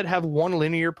 instead have one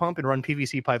linear pump and run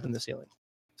PVC pipe in the ceiling.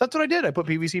 So that's what I did. I put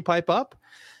PVC pipe up.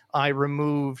 I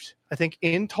removed, I think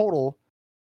in total,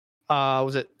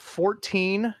 was it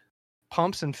 14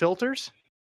 pumps and filters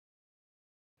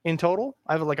in total?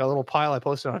 I have like a little pile I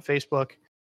posted on Facebook.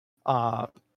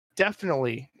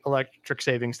 Definitely electric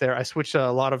savings there. I switched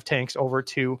a lot of tanks over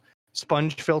to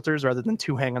sponge filters rather than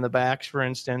 2 hang on the backs, for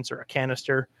instance, or a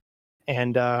canister,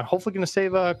 and hopefully going to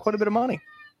save quite a bit of money.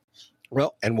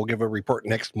 Well, and we'll give a report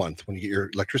next month when you get your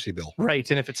electricity bill. Right,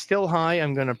 and if it's still high,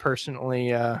 I'm going to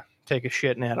personally take a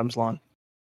shit in Adam's lawn.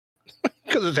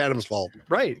 Because it's Adam's fault.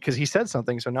 Right, because he said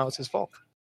something, so now it's his fault.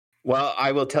 Well,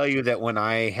 I will tell you that when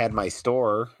I had my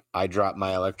store, I dropped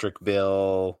my electric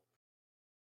bill,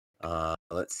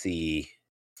 let's see,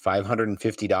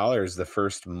 $550 the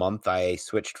first month I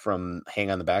switched from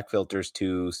hang on the back filters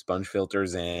to sponge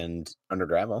filters and under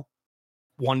gravel.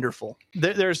 Wonderful.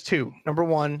 There's 2. Number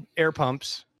 1, air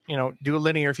pumps. Do a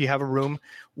linear if you have a room.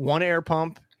 1 air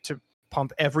pump to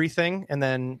pump everything, and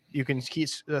then you can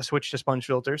switch to sponge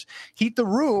filters. Heat the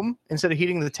room instead of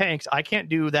heating the tanks. I can't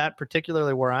do that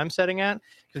particularly where I'm setting at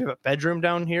because we have a bedroom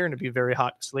down here and it'd be very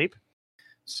hot to sleep.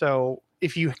 So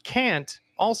if you can't,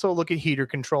 also look at heater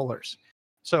controllers.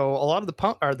 So a lot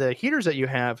of the heaters that you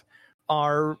have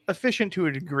are efficient to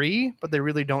a degree, but they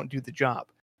really don't do the job.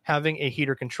 Having a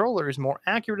heater controller is more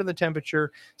accurate in the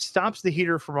temperature, stops the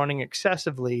heater from running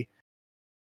excessively.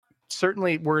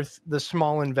 Certainly worth the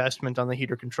small investment on the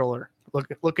heater controller.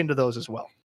 Look into those as well.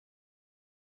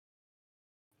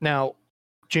 Now,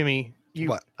 Jimmy,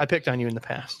 What? I picked on you in the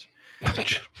past.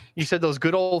 You said those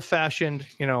good old-fashioned,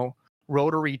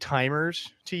 rotary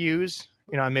timers to use.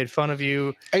 I made fun of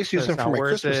you. I used to use them It's for not my worth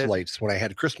Christmas it. lights when I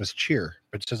had Christmas cheer.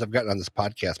 But since I've gotten on this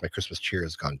podcast, my Christmas cheer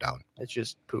has gone down. It's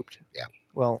just pooped. Yeah.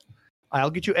 Well, I'll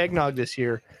get you eggnog this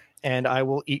year, and I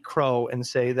will eat crow and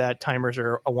say that timers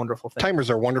are a wonderful thing. Timers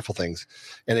are wonderful things,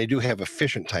 and they do have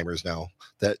efficient timers now.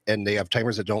 And they have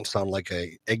timers that don't sound like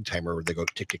a egg timer where they go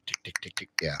tick tick tick tick tick tick.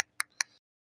 Yeah.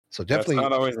 So definitely,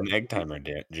 That's not always an egg timer,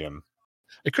 Jim.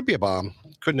 it could be a bomb,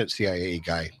 couldn't it, CIA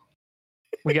guy?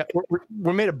 We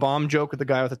made a bomb joke with the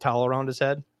guy with a towel around his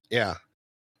head. Yeah.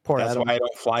 Poor That's Adam. why I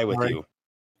don't fly with Sorry. you.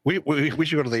 We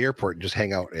should go to the airport and just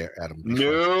hang out, Adam.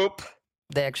 Nope.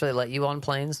 They actually let you on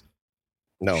planes?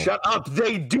 No. Shut up.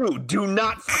 They do. Do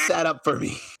not set up for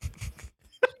me.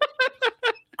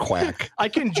 Quack. I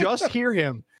can just hear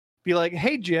him be like,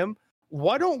 "Hey Jim,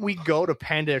 why don't we go to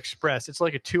Panda Express? It's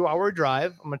like a 2-hour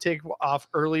drive. I'm gonna take off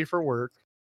early for work.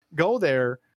 Go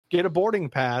there, get a boarding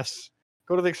pass,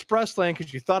 go to the express lane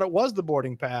because you thought it was the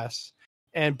boarding pass,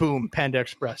 and boom, Panda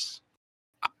Express."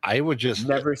 I would just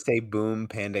Never say boom,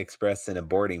 Panda Express, and a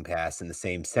boarding pass in the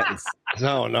same sentence.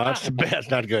 no, that's bad.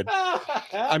 That's not good.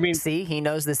 I mean, See, he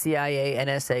knows the CIA,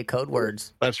 NSA code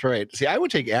words. that's right. See, I would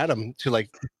take Adam to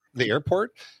like the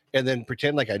airport and then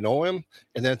pretend like I know him,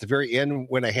 and then at the very end,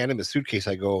 when I hand him his suitcase,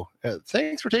 I go,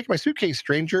 "Thanks for taking my suitcase,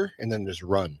 stranger," and then just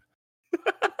run.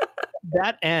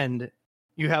 That end,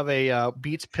 you have a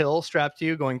Beats pill strapped to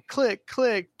you, going click,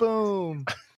 click, boom.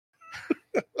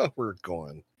 We're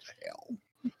going to hell.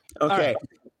 Okay. right.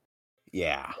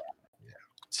 Yeah.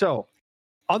 So,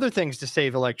 other things to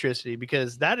save electricity,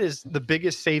 because that is the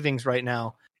biggest savings right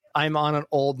now. I'm on an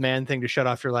old man thing to shut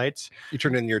off your lights. You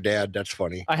turned in your dad. That's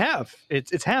funny. I have.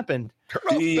 It's happened.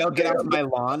 Do you yell, get off my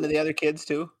lawn to the other kids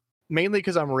too? Mainly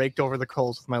because I'm raked over the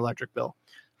coals with my electric bill.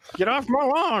 Get off my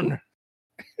lawn.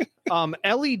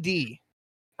 LED,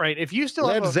 right? If you still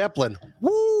Led have Zeppelin.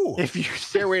 Woo! if you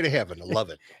Stairway to Heaven. I love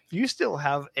it. if you still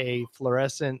have a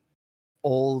fluorescent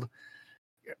old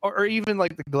or even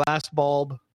like the glass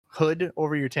bulb hood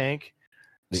over your tank,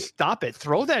 stop it.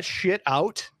 Throw that shit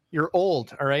out. You're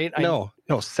old, all right? No,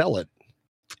 sell it.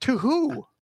 To who?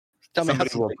 Somebody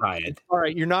will buy it. All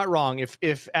right, you're not wrong.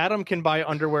 If Adam can buy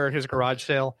underwear at his garage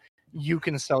sale, you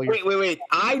can sell your Wait.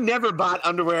 I never bought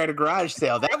underwear at a garage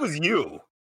sale. That was you.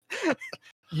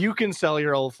 you can sell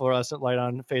your old fluorescent light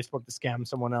on Facebook to scam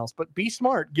someone else. But be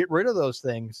smart. Get rid of those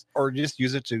things. Or just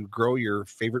use it to grow your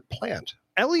favorite plant.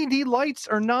 LED lights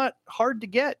are not hard to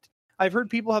get. I've heard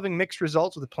people having mixed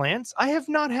results with plants. I have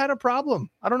not had a problem.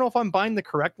 I don't know if I'm buying the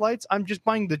correct lights. I'm just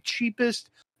buying the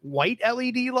cheapest white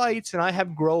LED lights, and I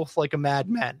have growth like a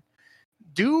madman.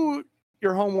 Do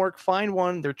your homework. Find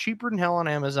one. They're cheaper than hell on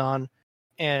Amazon,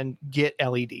 and get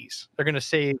LEDs. They're going to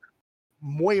save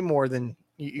way more than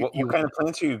you. What kind of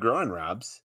plants are you growing,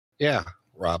 Robs? Yeah,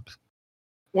 Rob.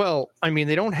 Well, I mean,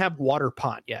 they don't have water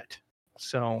pot yet.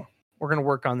 So we're going to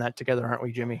work on that together, aren't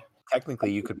we, Jimmy?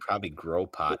 Technically, you could probably grow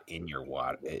pot in your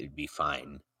water. It'd be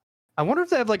fine. I wonder if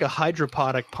they have like a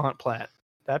hydroponic pot plant.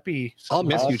 That'd be. I'll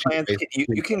miss All you. plants,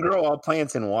 you can grow all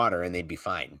plants in water, and they'd be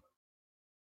fine.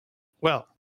 Well,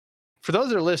 for those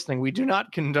that are listening, we do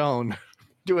not condone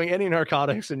doing any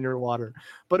narcotics in your water.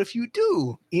 But if you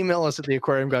do, email us at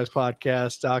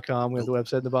theaquariumguyspodcast.com. We have the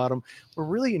website at the bottom. We're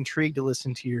really intrigued to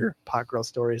listen to your pot growth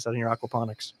stories on your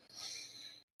aquaponics.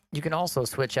 You can also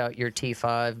switch out your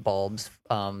T5 bulbs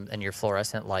and your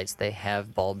fluorescent lights. They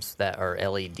have bulbs that are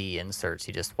LED inserts.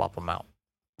 You just swap them out.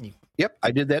 Yep,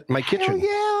 I did that in my kitchen. Hell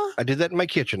yeah. I did that in my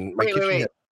kitchen. My Wait, kitchen. wait.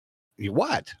 You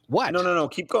what? What? No.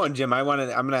 Keep going, Jim. I'm going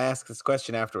to ask this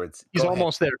question afterwards. He's Go ahead.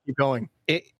 almost there. Keep going.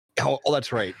 Oh,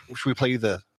 that's right. Should we play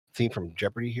the theme from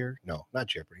Jeopardy here? No, not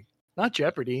Jeopardy. Not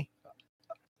Jeopardy.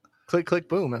 Click, click,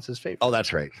 boom. That's his favorite. Oh,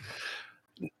 that's right.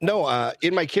 No,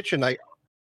 in my kitchen, I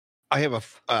have a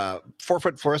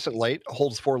 4-foot fluorescent light,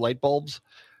 holds 4 light bulbs.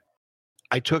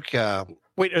 I took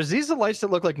Wait, are these the lights that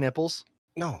look like nipples?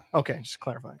 no, Okay, just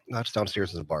clarifying. that's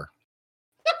downstairs in the bar.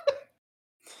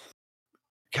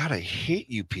 God, I hate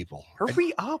you people.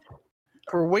 Hurry up.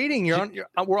 We're waiting.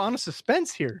 We're on a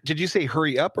suspense here. Did you say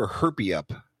hurry up or herpy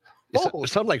up? Both. It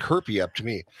sounded like herpy up to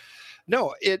me.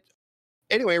 No,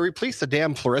 anyway, I replaced the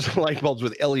damn fluorescent light bulbs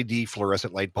with LED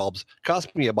fluorescent light bulbs.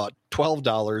 Cost me about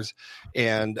 $12.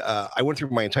 And I went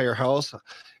through my entire house.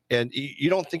 And you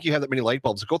don't think you have that many light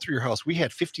bulbs. Go through your house. We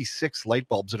had 56 light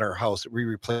bulbs in our house that we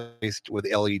replaced with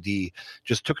LED.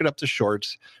 Just took it up to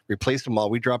shorts, replaced them all.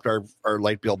 We dropped our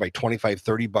light bill by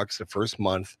 $25-$30 the first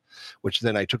month, which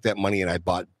then I took that money and I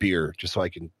bought beer just so I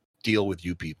can deal with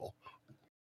you people.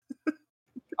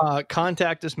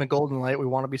 Contact us, McGolden Light. We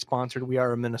want to be sponsored. We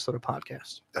are a Minnesota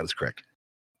podcast. That is correct.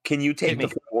 Can you take Hit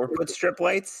the 4-foot strip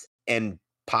lights and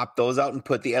pop those out and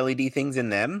put the LED things in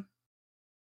them?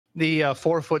 The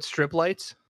 4-foot strip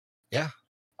lights. Yeah.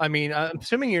 I mean, I'm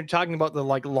assuming you're talking about the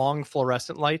like long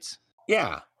fluorescent lights.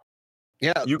 Yeah.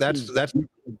 Yeah, You that's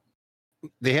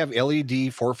they have LED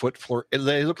 4-foot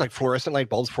they look like fluorescent light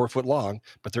bulbs 4 foot long,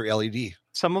 but they're LED.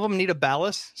 Some of them need a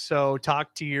ballast, so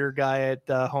talk to your guy at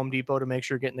Home Depot to make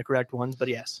sure you're getting the correct ones. But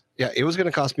yes, Yeah, it was going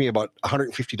to cost me about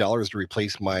 $150 to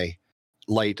replace my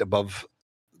light above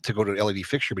to go to an LED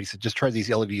fixture, but he said just try these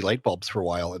LED light bulbs for a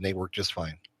while and they work just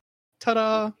fine.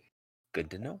 ta-da! Good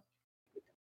to know.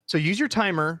 So use your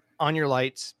timer on your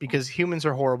lights because humans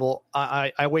are horrible.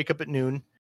 I wake up at noon.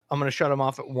 I'm going to shut them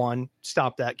off at 1.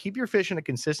 Stop that. Keep your fish in a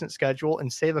consistent schedule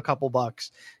and save a couple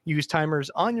bucks. Use timers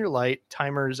on your light,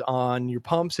 timers on your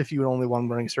pumps if you only want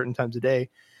them running certain times a day,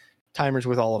 timers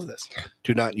with all of this.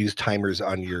 Do not use timers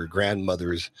on your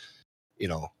grandmother's,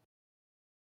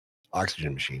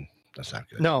 oxygen machine. That's not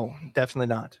good. No,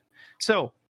 definitely not.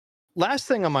 So last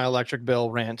thing on my electric bill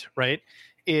rant, right,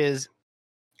 is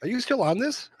Are you still on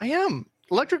this? I am.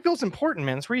 Electric bill's important,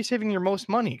 man. It's where you're saving your most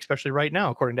money, especially right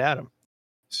now, according to Adam.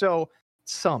 So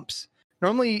sumps.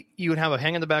 Normally, you would have a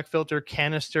hang in the back filter,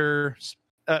 canister.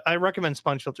 I recommend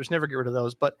sponge filters. Never get rid of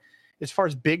those. But as far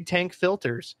as big tank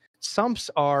filters, sumps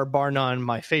are bar none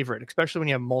my favorite, especially when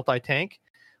you have multi-tank.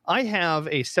 I have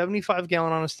a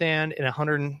 75-gallon on a stand and a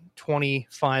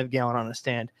 125-gallon on a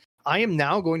stand. I am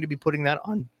now going to be putting that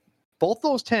on both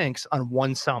those tanks on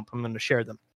one sump. I'm going to share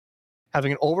them,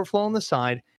 having an overflow on the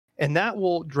side And that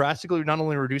will drastically not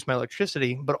only reduce my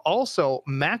electricity, but also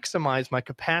maximize my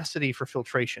capacity for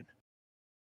filtration.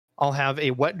 I'll have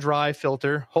a wet dry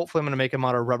filter. Hopefully, I'm going to make them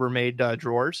out of Rubbermaid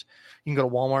drawers. You can go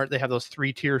to Walmart. They have those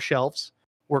 3-tier shelves.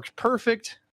 Works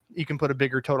perfect. You can put a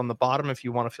bigger tote on the bottom if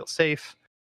you want to feel safe,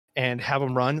 and have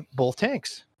them run both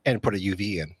tanks. And put a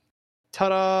UV in.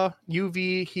 Ta-da!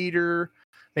 UV heater.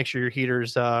 Make sure your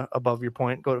heater's above your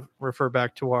point. Go to refer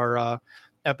back to our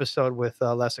episode with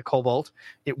Lessa Cobalt.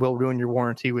 It will ruin your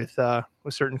warranty with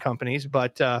certain companies,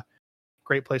 but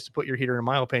great place to put your heater, in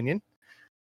my opinion.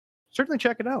 Certainly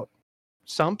check it out.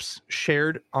 Sumps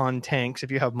shared on tanks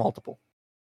if you have multiple.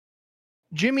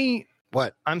 Jimmy,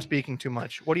 What? I'm speaking too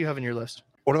much. What do you have in your list?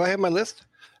 What do I have on my list?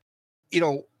 You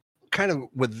know, kind of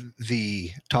with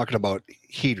the talking about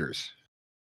heaters.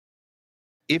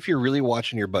 If you're really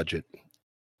watching your budget,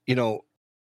 you know,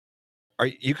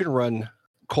 you can run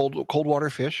cold water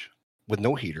fish with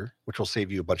no heater, which will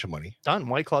save you a bunch of money. Done.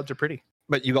 White clouds are pretty.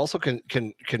 But you also can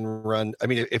run. I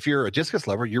mean, if you're a discus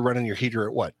lover, you're running your heater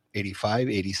at what, 85,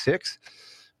 86.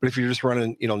 But if you're just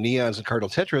running, neons and cardinal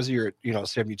tetras, you're at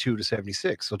 72 to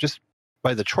 76. So just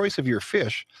by the choice of your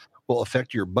fish will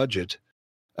affect your budget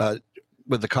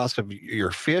with the cost of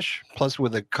your fish plus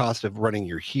with the cost of running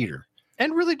your heater.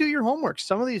 And really do your homework.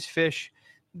 Some of these fish,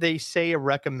 they say a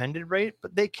recommended rate,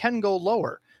 but they can go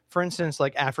lower. For instance,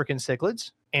 like African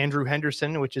cichlids, Andrew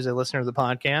Henderson, which is a listener of the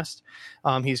podcast.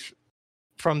 He's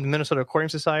from the Minnesota Aquarium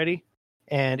Society,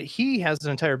 and he has an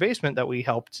entire basement that we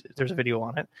helped. There's a video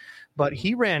on it, but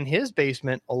he ran his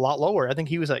basement a lot lower. I think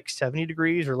he was like 70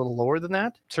 degrees or a little lower than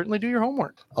that. Certainly do your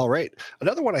homework. All right.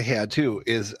 Another one I had too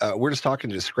is we're just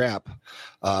talking to Scrap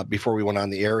before we went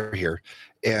on the air here,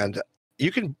 and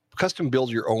you can custom build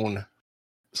your own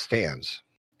stands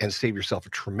and save yourself a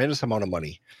tremendous amount of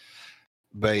money.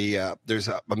 There's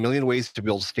a million ways to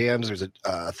build stands. There's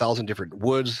 1,000 different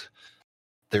woods.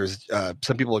 There's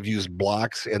some people have used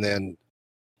blocks and then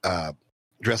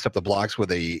dressed up the blocks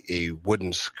with a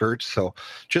wooden skirt. So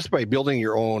just by building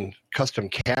your own custom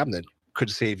cabinet could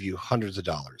save you hundreds of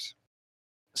dollars.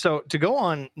 So to go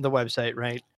on the website,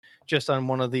 right, just on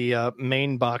one of the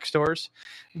main box stores,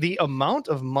 the amount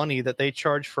of money that they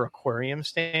charge for aquarium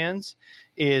stands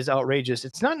is outrageous.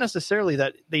 It's not necessarily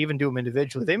that they even do them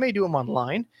individually. They may do them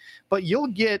online, but you'll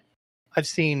get, I've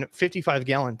seen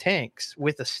 55-gallon tanks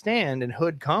with a stand and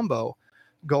hood combo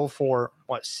go for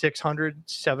what, $600,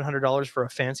 $700 for a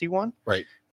fancy one. Right.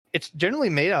 It's generally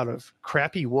made out of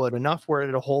crappy wood, enough where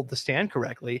it'll hold the stand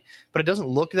correctly, but it doesn't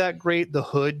look that great. The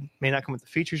hood may not come with the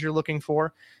features you're looking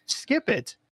for. Skip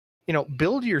it.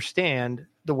 Build your stand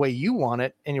the way you want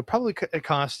it, and you'll probably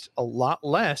cost a lot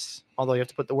less, although you have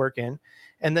to put the work in.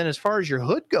 And then as far as your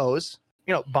hood goes,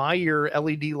 buy your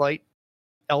LED light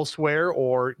elsewhere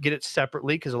or get it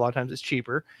separately because a lot of times it's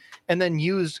cheaper, and then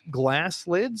use glass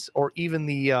lids or even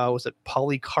the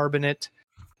polycarbonate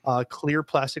clear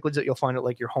plastic lids that you'll find at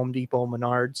like your Home Depot,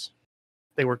 Menards.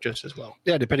 They work just as well.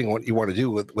 Yeah, depending on what you want to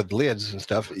do with lids and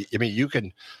stuff. I mean, you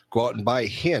can go out and buy a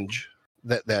hinge,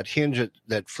 that hinge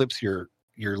that flips your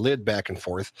lid back and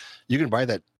forth. You can buy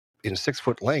that in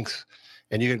 6-foot lengths,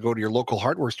 and you can go to your local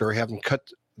hardware store, have them cut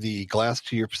the glass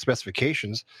to your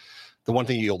specifications. The one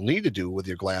thing you'll need to do with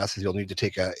your glass is you'll need to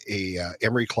take a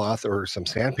emery cloth or some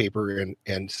sandpaper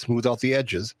and smooth out the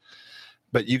edges.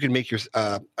 But you can make your,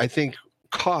 I think,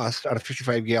 cost on a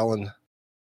 55-gallon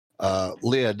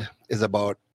lid is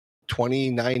about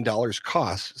 $29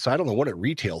 cost. So I don't know what it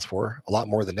retails for. A lot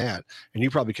more than that, and you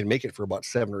probably can make it for about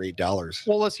 $7 or $8.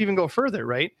 Well, let's even go further,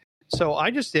 right? So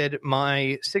I just did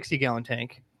my 60-gallon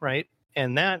tank, right,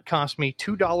 and that cost me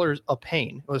 $2 a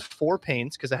pane. It was 4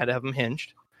 panes because I had to have them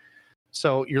hinged.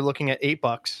 So you're looking at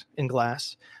 $8 in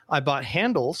glass. I bought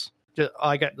handles.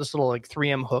 I got this little like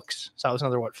 3M hooks. So that was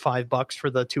another $5 for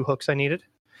the 2 hooks I needed,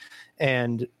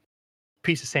 and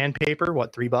piece of sandpaper,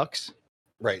 $3?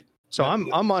 Right. So I'm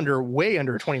way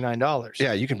under $29.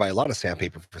 Yeah, you can buy a lot of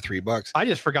sandpaper for $3. I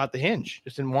just forgot the hinge.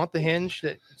 Just didn't want the hinge.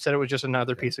 That said it was just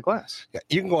another piece of glass. Yeah,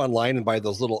 you can go online and buy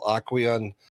those little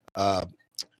Aqueon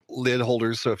lid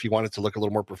holders. So if you want it to look a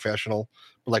little more professional,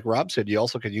 but like Rob said, you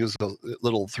also could use the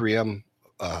little 3M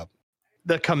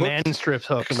the command strip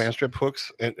hooks. Command strip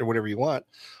hooks and whatever you want,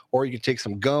 or you can take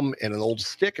some gum and an old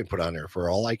stick and put on there for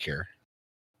all I care.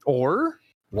 Or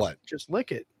what? Just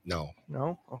lick it. No.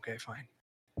 Okay, fine.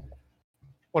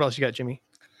 What else you got, Jimmy?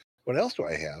 What else do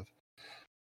I have?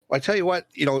 Well, I tell you what,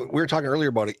 we were talking earlier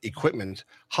about equipment.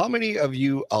 How many of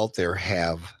you out there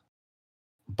have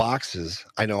boxes?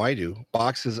 I know I do.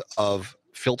 Boxes of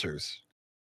filters,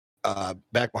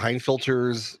 back behind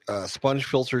filters, sponge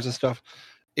filters and stuff.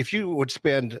 If you would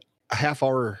spend a half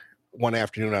hour one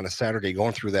afternoon on a Saturday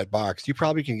going through that box, you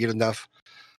probably can get enough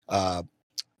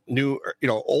new,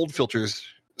 old filters,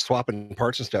 swapping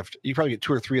parts and stuff. You probably get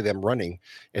 2 or 3 of them running,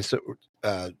 and so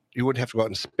you wouldn't have to go out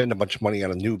and spend a bunch of money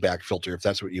on a new back filter if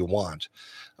that's what you want.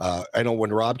 I know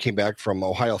when Rob came back from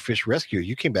Ohio Fish Rescue,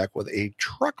 you came back with a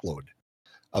truckload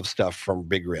of stuff from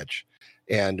Big Rich,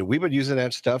 and we've been using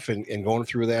that stuff and going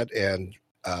through that, and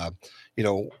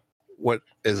what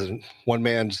is one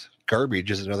man's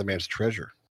garbage is another man's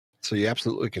treasure. So you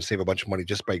absolutely can save a bunch of money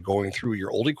just by going through your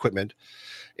old equipment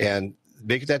and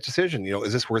make that decision.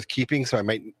 Is this worth keeping? So I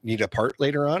might need a part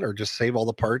later on, or just save all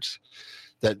the parts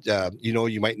that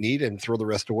you might need and throw the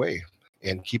rest away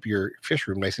and keep your fish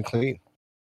room nice and clean.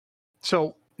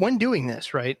 So when doing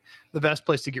this, right, the best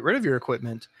place to get rid of your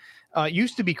equipment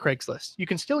used to be Craigslist. You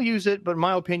can still use it, but in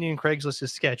my opinion, Craigslist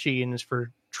is sketchy and is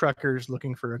for truckers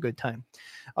looking for a good time.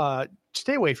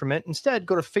 Stay away from it. Instead,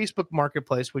 go to Facebook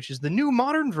Marketplace, which is the new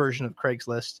modern version of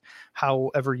Craigslist.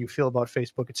 However you feel about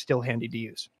Facebook, it's still handy to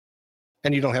use.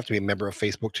 And you don't have to be a member of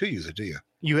Facebook to use it, do you?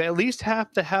 You at least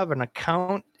have to have an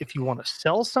account if you want to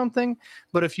sell something.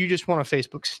 But if you just want a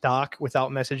Facebook stock without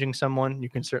messaging someone, you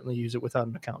can certainly use it without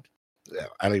an account. Yeah,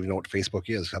 I don't even know what Facebook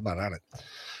is. I'm not on it.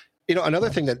 Another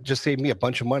thing that just saved me a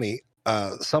bunch of money,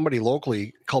 somebody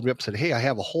locally called me up and said, hey, I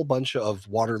have a whole bunch of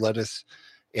water lettuce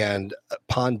and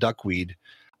pond duckweed.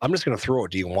 I'm just going to throw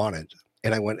it. Do you want it?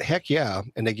 And I went, heck yeah.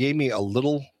 And they gave me a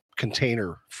little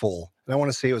container full. And I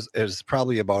want to say it was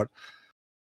probably about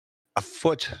a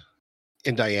foot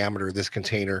in diameter, this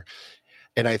container.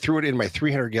 And I threw it in my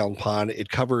 300-gallon pond. It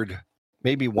covered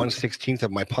maybe 1/16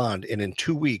 of my pond. And in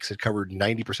 2 weeks, it covered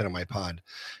 90% of my pond.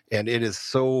 And it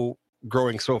is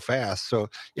growing so fast. So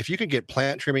if you can get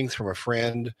plant trimmings from a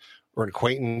friend or an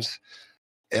acquaintance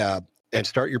and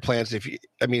start your plants,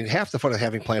 half the fun of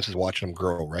having plants is watching them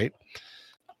grow, right?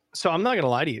 So I'm not going to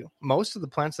lie to you. Most of the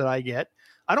plants that I get,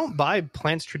 I don't buy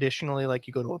plants traditionally like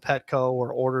you go to a Petco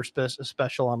or order a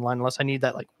special online unless I need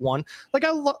that like one. Like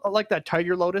I like that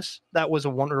tiger lotus. That was a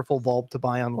wonderful bulb to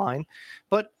buy online.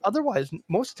 But otherwise,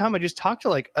 most of the time I just talk to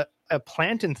like a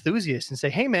plant enthusiast and say,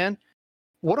 hey man,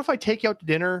 what if I take you out to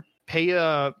dinner, pay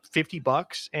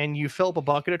 $50 and you fill up a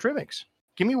bucket of trimmings?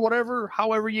 Give me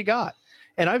however you got.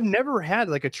 And I've never had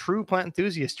like a true plant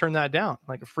enthusiast turn that down,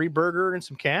 like a free burger and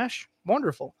some cash.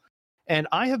 Wonderful. And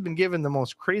I have been given the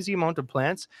most crazy amount of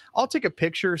plants. I'll take a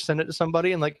picture, send it to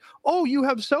somebody and like, oh, you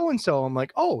have so-and-so. I'm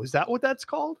like, oh, is that what that's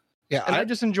called? Yeah. And I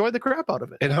just enjoy the crap out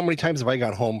of it. And how many times have I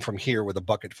got home from here with a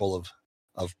bucket full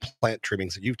of plant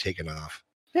trimmings that you've taken off?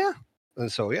 Yeah.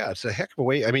 And so, yeah, it's a heck of a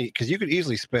way. Because you could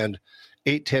easily spend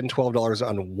 $8, $10, $12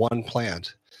 on one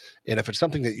plant. And if it's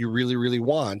something that you really, really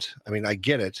want, I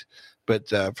get it. But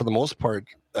for the most part,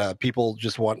 people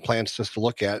just want plants just to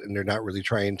look at, and they're not really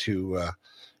trying to,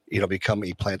 become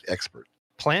a plant expert.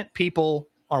 Plant people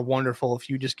are wonderful if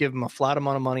you just give them a flat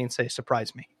amount of money and say,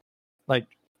 surprise me. Like,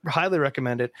 highly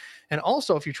recommend it. And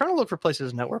also, if you're trying to look for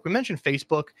places to network, we mentioned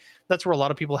Facebook. That's where a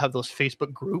lot of people have those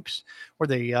Facebook groups where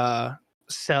they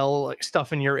sell like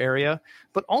stuff in your area.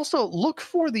 But also look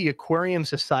for the aquarium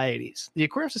societies. The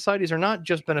aquarium societies are not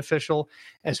just beneficial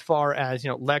as far as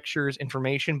lectures,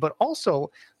 information, but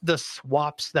also the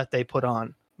swaps that they put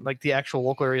on, like the actual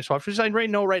local area swaps. Which I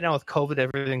know right now with COVID,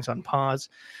 everything's on pause,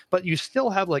 but you still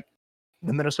have like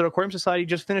the Minnesota Aquarium Society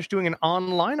just finished doing an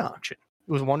online auction.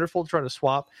 It was wonderful to try to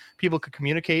swap. People could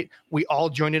communicate. We all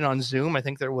joined in on Zoom. I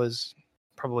think there was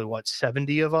probably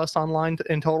 70 of us online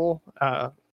in total,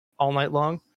 all night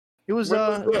long. It was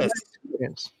I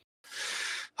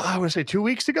want to say 2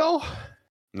 weeks ago.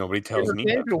 Nobody tells me.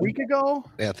 A week ago.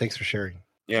 Yeah, thanks for sharing.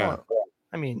 Yeah.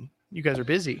 You guys are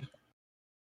busy.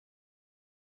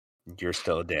 You're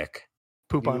still a dick.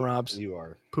 Poop on Rob's. You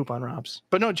are. Poop on Rob's.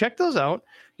 But no, check those out.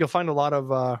 You'll find a lot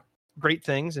of great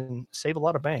things and save a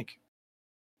lot of bank.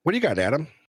 What do you got, Adam?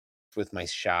 With my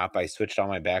shop, I switched all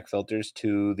my back filters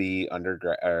to the under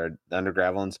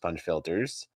gravel and sponge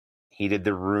filters. Heated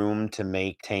the room to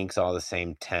make tanks all the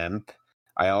same temp.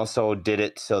 I also did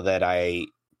it so that I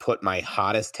put my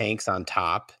hottest tanks on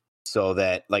top, so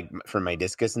that like for my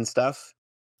discus and stuff,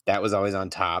 that was always on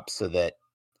top, so that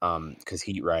because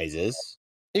heat rises.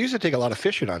 You used to take a lot of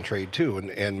fishing on trade too,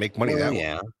 and make money that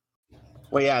way.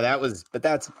 Well, yeah,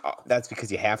 that's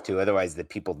because you have to. Otherwise, the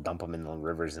people dump them in the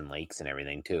rivers and lakes and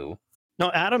everything too.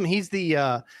 No, Adam, he's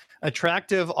the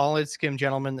attractive, all-skim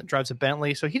gentleman that drives a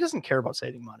Bentley, so he doesn't care about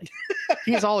saving money.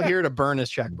 He's all here to burn his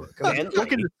checkbook. Look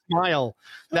at the smile.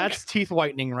 That's teeth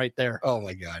whitening right there. Oh,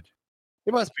 my God.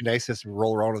 It must be nice just to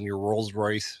roll around in your Rolls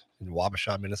Royce in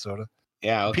Wabasha, Minnesota.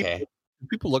 Yeah, okay.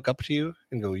 People look up to you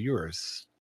and go, you're a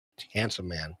handsome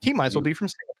man. He might as well be from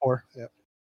Singapore. Yep.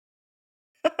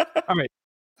 All right.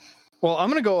 Well, I'm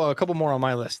going to go a couple more on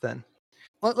my list then.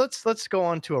 Let's go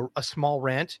on to a small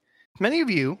rant. Many of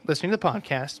you listening to the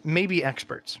podcast may be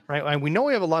experts, right? And we know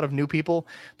we have a lot of new people,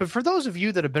 but for those of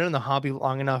you that have been in the hobby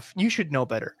long enough, you should know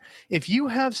better. If you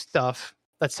have stuff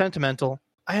that's sentimental,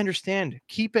 I understand.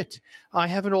 Keep it. I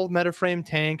have an old Metaframe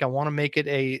tank. I want to make it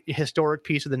a historic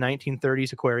piece of the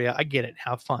 1930s Aquaria. I get it.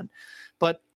 Have fun.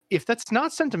 But if that's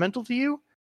not sentimental to you,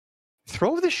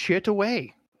 throw the shit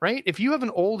away, right? If you have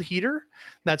an old heater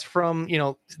that's from,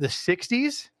 the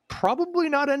 60s, probably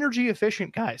not energy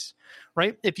efficient, guys,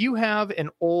 right? If you have an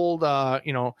old,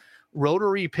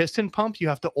 rotary piston pump you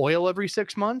have to oil every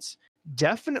 6 months,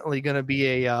 definitely going to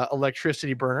be a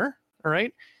electricity burner, all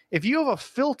right? If you have a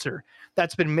filter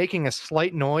that's been making a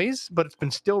slight noise, but it's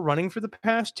been still running for the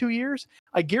past 2 years,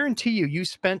 I guarantee you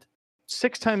spent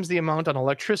 6 times the amount on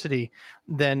electricity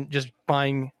than just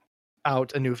buying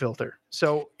out a new filter.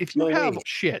 So if you have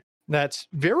shit that's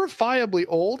verifiably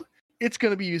old, it's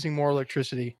going to be using more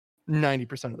electricity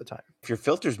 90% of the time. If your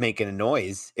filter's making a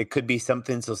noise, it could be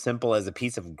something so simple as a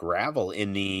piece of gravel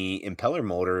in the impeller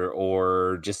motor,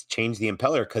 or just change the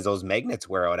impeller because those magnets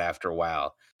wear out after a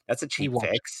while. That's a cheap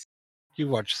fix. You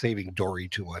watch Saving Dory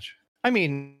too much. I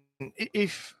mean,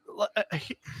 if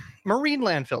marine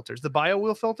land filters, the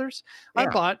BioWheel filters,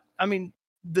 Yeah.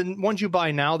 The ones you buy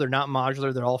now, they're not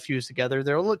modular. They're all fused together.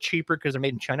 They're a little cheaper because they're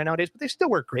made in China nowadays, but they still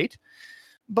work great.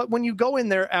 But when you go in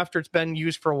there after it's been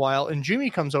used for a while and Jimmy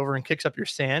comes over and kicks up your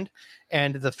sand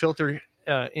and the filter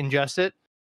ingests it,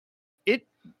 it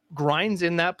grinds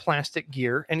in that plastic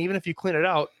gear. And even if you clean it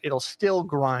out, it'll still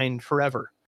grind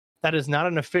forever. That is not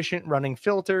an efficient running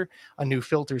filter. A new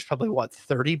filter is probably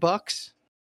 $30.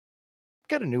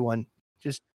 Get a new one.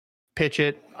 Just pitch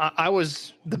it. I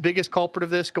was the biggest culprit of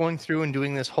this, going through and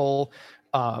doing this whole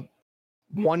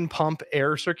one pump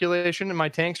air circulation in my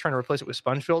tanks, trying to replace it with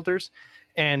sponge filters,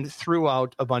 and threw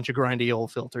out a bunch of grindy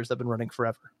old filters that have been running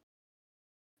forever.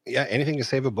 Yeah, anything to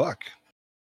save a buck.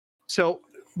 So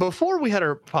before we had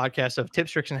our podcast of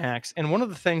tips, tricks, and hacks, and one of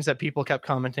the things that people kept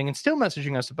commenting and still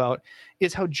messaging us about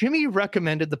is how Jimmy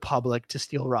recommended the public to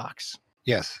steal rocks.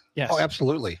 Yes. Yes. Oh,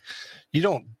 absolutely. You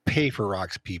don't pay for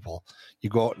rocks, people. You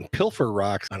go out and pilfer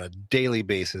rocks on a daily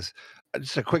basis.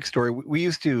 Just a quick story. We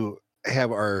used to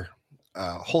have our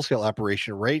wholesale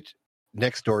operation right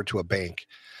next door to a bank,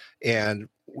 and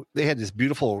they had this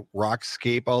beautiful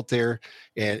rockscape out there,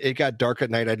 and it got dark at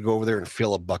night. I'd go over there and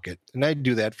fill a bucket, and I'd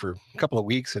do that for a couple of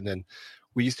weeks. And then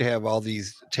we used to have all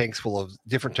these tanks full of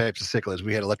different types of cichlids.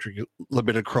 We had electric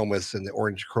libidochromis and the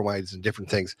orange chromides and different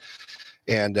things.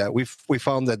 And we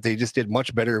found that they just did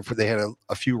much better if they had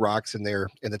a few rocks in there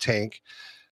in the tank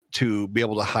to be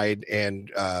able to hide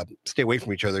and stay away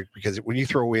from each other. Because when you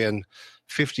throw in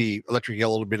 50 electric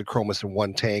yellow libidochromis in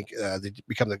one tank, they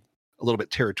become a little bit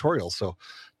territorial. So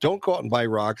don't go out and buy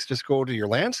rocks. Just go to your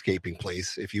landscaping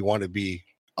place if you want to be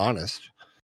honest.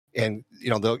 And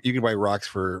you can buy rocks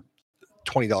for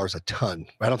 $20 a ton.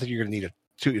 I don't think you're going to need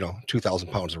 2,000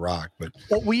 pounds of rock. But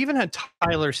we even had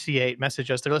Tyler C8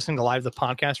 message us. They're listening to live the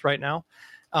podcast right now.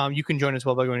 You can join as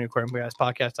well by going to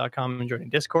aquariumguyspodcast.com and joining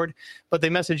Discord. But they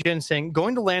message in saying,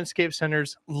 going to landscape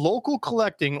centers, local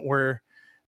collecting where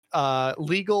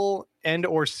legal and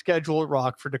or scheduled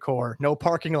rock for decor. No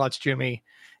parking lots, Jimmy.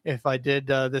 If I did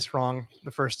this wrong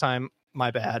the first time,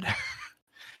 my bad.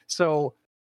 So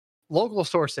local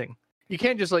sourcing. You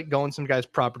can't just go on some guy's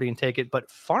property and take it, but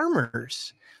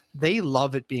farmers, they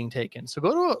love it being taken. So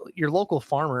go to your local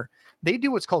farmer. They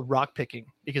do what's called rock picking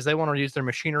because they want to use their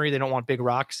machinery. They don't want big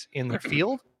rocks in their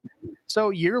field.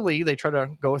 So yearly, they try to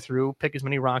go through, pick as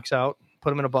many rocks out, put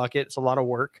them in a bucket. It's a lot of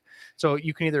work. So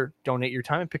you can either donate your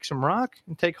time and pick some rock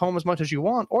and take home as much as you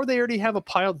want, or they already have a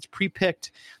pile that's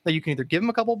pre-picked that you can either give them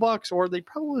a couple bucks, or they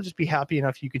probably just be happy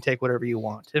enough you can take whatever you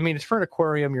want. I mean, it's for an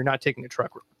aquarium. You're not taking a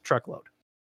truckload.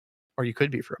 Or you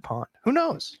could be for a pond. Who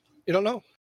knows? you don't know.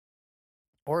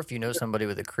 Or if you know somebody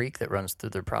with a creek that runs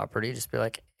through their property, just be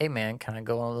like, hey, man, can I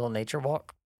go on a little nature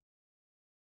walk?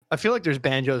 I feel like there's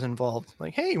banjos involved.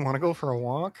 Like, hey, you want to go for a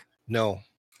walk? No,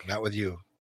 not with you.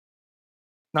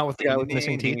 Not with the guy with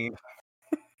missing teeth.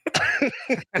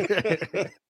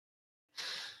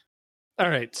 All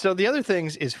right. So the other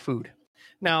things is food.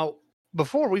 Now,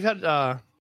 before we've had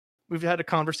a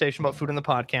conversation about food in the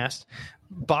podcast.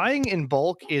 Buying in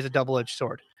bulk is a double-edged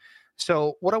sword.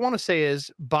 So what I want to say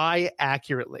is buy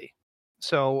accurately.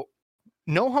 So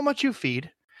know how much you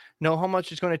feed, know how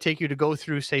much it's going to take you to go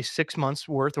through, say, 6 months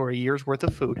worth or a year's worth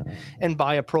of food, and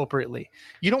buy appropriately.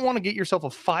 You don't want to get yourself a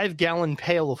 5-gallon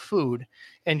pail of food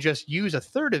and just use a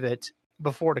third of it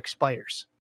before it expires.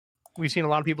 We've seen a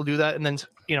lot of people do that, and then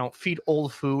feed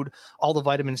old food. All the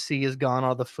vitamin C is gone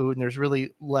out of the food, and there's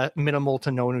really minimal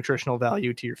to no nutritional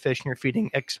value to your fish, and you're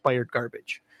feeding expired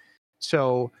garbage.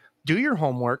 So do your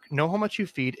homework, know how much you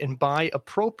feed, and buy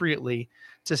appropriately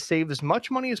to save as much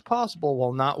money as possible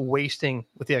while not wasting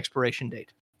with the expiration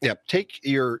date. Yeah, take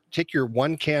your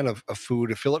 1 can of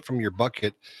food, fill it from your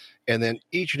bucket, and then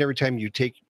each and every time you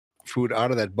take food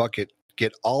out of that bucket,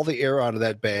 get all the air out of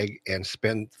that bag and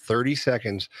spend 30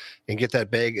 seconds and get that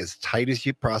bag as tight as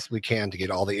you possibly can to get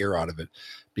all the air out of it,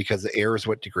 because the air is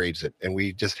what degrades it. And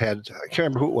we just had, I can't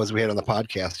remember who it was we had on the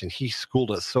podcast, and he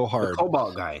schooled us so hard. The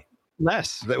Cobalt guy.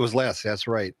 That was Les. That's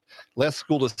right. Les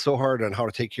schooled us so hard on how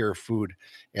to take care of food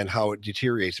and how it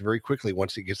deteriorates very quickly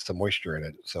once it gets some moisture in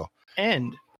it. So,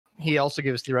 and he also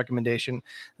gives the recommendation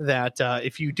that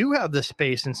if you do have the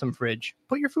space in some fridge,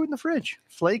 put your food in the fridge.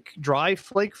 Dry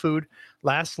flake food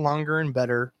lasts longer and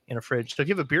better in a fridge. So if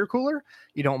you have a beer cooler,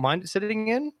 you don't mind it sitting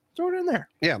in, throw it in there.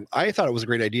 Yeah, I thought it was a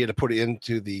great idea to put it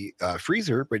into the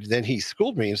freezer, but then he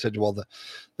schooled me and said, well,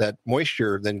 that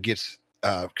moisture then gets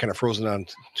kind of frozen on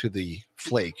to the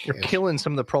flake. You're killing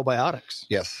some of the probiotics.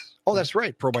 Yes. Oh, that's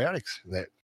right. Probiotics.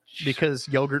 Because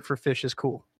yogurt for fish is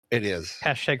cool. It is.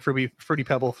 Hashtag Fruity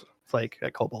Pebble Flake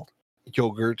at Cobalt.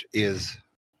 Yogurt is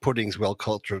pudding's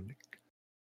well-cultured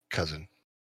cousin.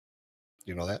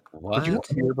 You know that? What? Did you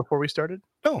hear before we started?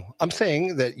 No, I'm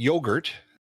saying that yogurt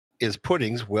is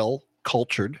pudding's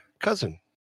well-cultured cousin.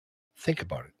 Think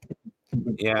about it.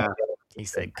 Yeah. He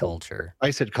said culture. I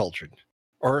said cultured.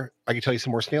 Or I can tell you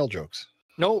some more snail jokes.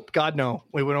 Nope. God, no.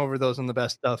 We went over those on the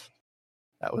best stuff.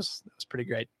 That was pretty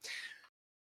great.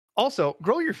 Also,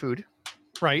 grow your food,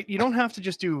 right? You don't have to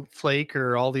just do flake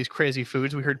or all these crazy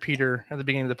foods. We heard Peter at the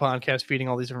beginning of the podcast feeding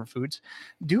all these different foods.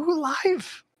 Do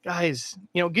live, guys.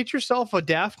 Get yourself a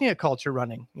Daphnia culture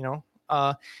running.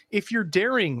 If you're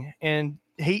daring and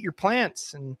hate your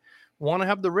plants and want to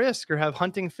have the risk or have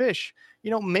hunting fish,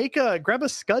 grab a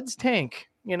Scuds tank,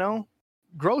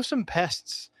 grow some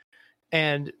pests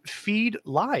and feed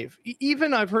live.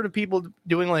 Even I've heard of people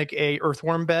doing like a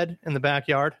earthworm bed in the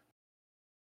backyard.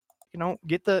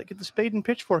 Get the spade and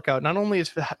pitchfork out. Not only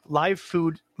is live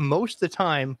food most of the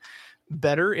time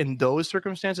better in those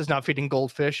circumstances, not feeding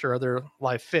goldfish or other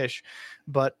live fish,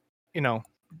 but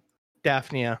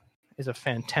Daphnia is a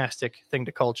fantastic thing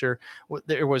to culture.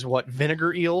 There was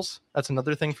vinegar eels. That's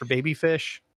another thing for baby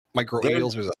fish. Micro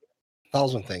eels. There's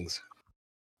 1,000 things.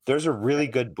 There's a really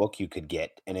good book you could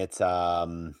get, and it's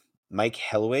Mike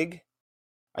Helwig,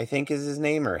 I think is his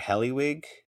name, or Helwig.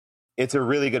 It's a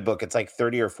really good book. It's like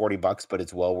 $30 or $40, but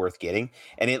it's well worth getting.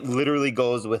 And it literally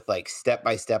goes with like step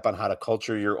by step on how to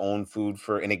culture your own food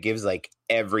and it gives like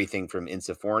everything from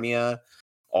Insifornia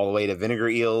all the way to vinegar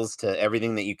eels to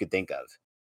everything that you could think of.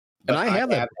 But and I have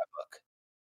that book.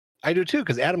 I do too,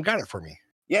 because Adam got it for me.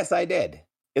 Yes, I did.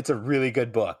 It's a really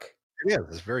good book. It is.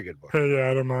 It's a very good book. Hey,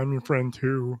 Adam, I'm your friend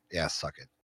too. Yeah, suck it.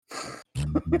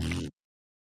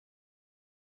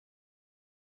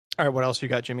 All right, what else you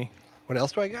got, Jimmy? What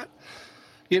else do I got?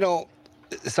 It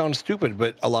sounds stupid,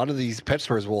 but a lot of these pet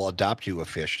stores will adopt you a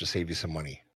fish to save you some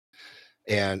money.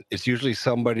 And it's usually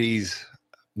somebody's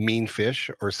mean fish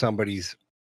or somebody's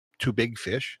too big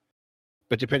fish.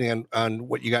 But depending on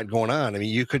what you got going on, I mean,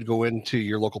 you could go into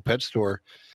your local pet store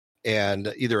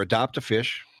and either adopt a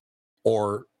fish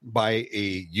or buy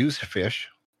a used fish.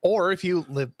 Or if you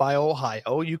live by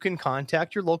Ohio, you can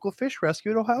contact your local fish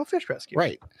rescue at Ohio Fish Rescue.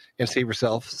 Right. And save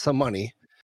yourself some money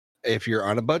if you're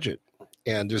on a budget.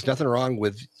 And there's nothing wrong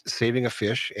with saving a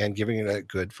fish and giving it a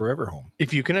good forever home.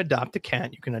 If you can adopt a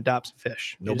cat, you can adopt some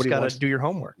fish. You just got to do your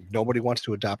homework. Nobody wants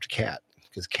to adopt a cat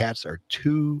because cats are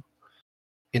too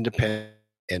independent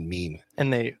and mean.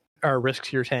 And they are risks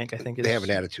to your tank, I think. They have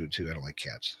an attitude too. I don't like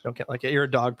cats. Don't get like it. You're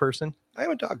a dog person? I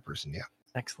am a dog person, yeah.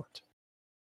 Excellent.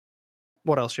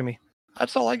 What else, Jimmy?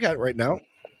 That's all I got right now.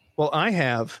 Well, I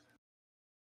have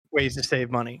ways to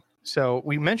save money. So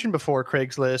we mentioned before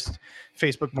Craigslist,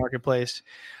 Facebook Marketplace.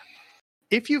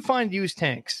 If you find used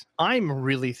tanks, I'm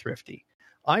really thrifty.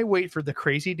 I wait for the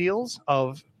crazy deals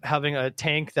of having a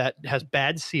tank that has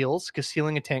bad seals, because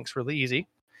sealing a tank's really easy.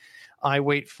 I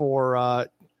wait for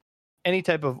any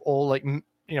type of old,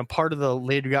 part of the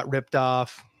lid got ripped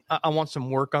off. I want some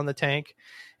work on the tank.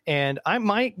 And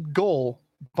my goal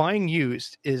buying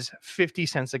used is 50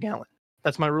 cents a gallon.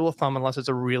 That's my rule of thumb, unless it's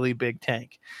a really big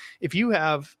tank. If you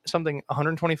have something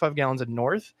 125 gallons and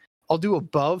north, I'll do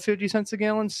above 50 cents a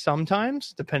gallon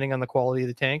sometimes, depending on the quality of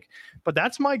the tank. But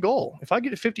that's my goal. If I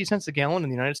get 50 cents a gallon in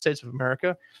the United States of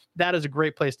America, that is a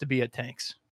great place to be at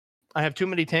tanks. I have too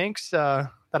many tanks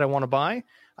that I want to buy.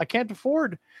 I can't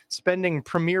afford spending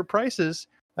premier prices.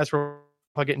 That's where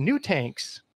I'll get new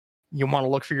tanks you want to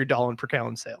look for your $1 per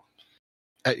gallon sale.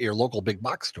 At your local big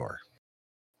box store.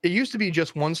 It used to be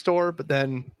just one store, but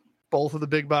then both of the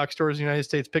big box stores in the United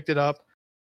States picked it up.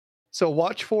 So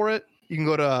watch for it. You can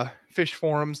go to fish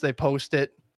forums. They post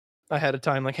it ahead of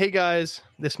time. Like, hey guys,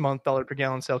 this month $1 per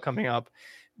gallon sale coming up.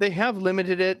 They have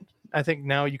limited it. I think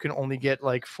now you can only get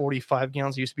like 45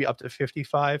 gallons. It used to be up to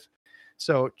 55.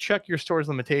 So check your store's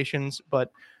limitations.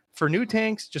 But for new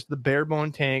tanks, just the bare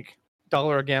bone tank,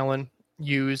 $1 a gallon,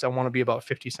 used, I want to be about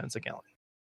 50 cents a gallon.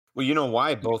 Well, you know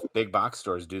why both big box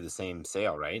stores do the same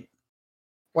sale, right?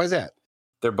 Why is that?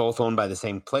 They're both owned by the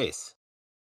same place.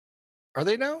 Are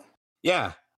they now?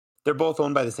 Yeah. They're both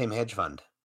owned by the same hedge fund.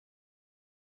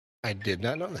 I did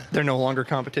not know that. They're no longer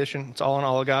competition. It's all an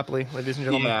oligopoly, ladies and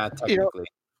gentlemen. Yeah, technically.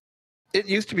 It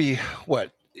used to be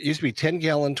what? It used to be 10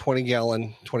 gallon, 20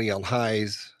 gallon, 20 gallon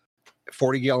highs,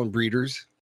 40 gallon breeders,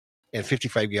 and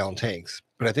 55 gallon tanks.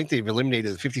 But I think they've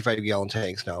eliminated the 55 gallon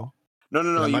tanks now.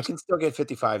 No. You can still get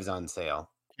 55s on sale.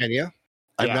 Can you?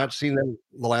 I've not seen them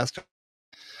the last time.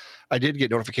 I did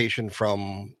get notification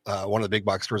from one of the big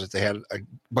box stores that they had a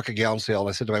buck a gallon sale. And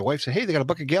I said to my wife, "Hey, they got a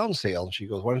buck a gallon sale." And she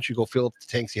goes, "Why don't you go fill up the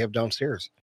tanks you have downstairs?"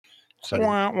 So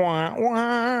I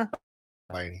didn't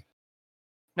buy any.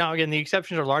 Now, again, the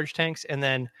exceptions are large tanks, and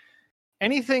then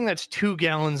anything that's 2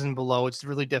 gallons and below, it's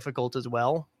really difficult as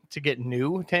well to get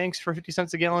new tanks for 50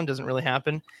 cents a gallon. Doesn't really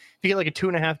happen. If you get like a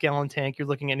 2.5 gallon tank, you're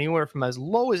looking anywhere from as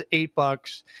low as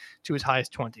 $8 to as high as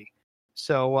 20.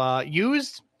 So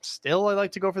used, still, I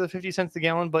like to go for the 50 cents a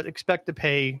gallon, but expect to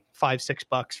pay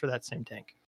 $5-6 for that same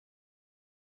tank.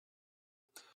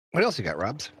 What else you got,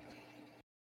 Robs?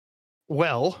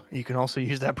 Well, you can also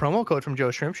use that promo code from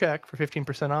Joe Shrimp Shack for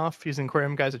 15% off using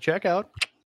Aquarium Guys at checkout.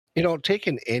 You know,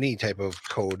 taking any type of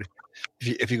code,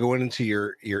 if you go into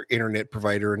your internet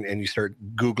provider and you start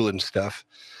Googling stuff,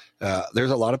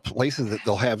 there's a lot of places that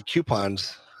they'll have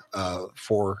coupons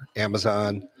for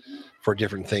Amazon for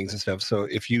different things and stuff. So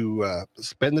if you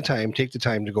take the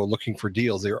time to go looking for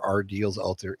deals, there are deals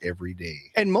out there every day.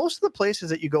 And most of the places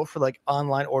that you go for like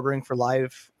online ordering for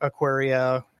live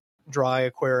aquaria, dry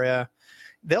aquaria,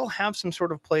 they'll have some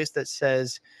sort of place that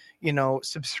says,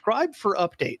 subscribe for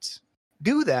updates.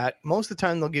 Do that. Most of the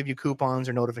time they'll give you coupons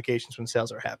or notifications when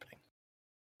sales are happening.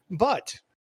 But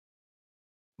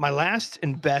my last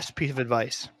and best piece of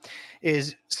advice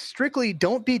is strictly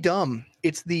don't be dumb.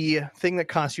 It's the thing that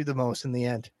costs you the most in the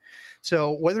end.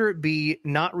 So whether it be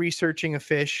not researching a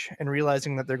fish and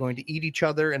realizing that they're going to eat each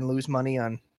other and lose money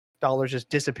on dollars just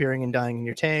disappearing and dying in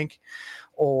your tank,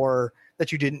 or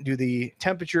that you didn't do the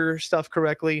temperature stuff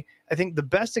correctly, I think the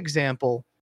best example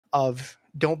of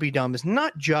don't be dumb is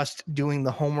not just doing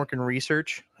the homework and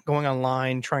research, going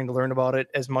online, trying to learn about it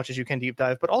as much as you can deep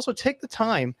dive, but also take the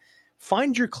time,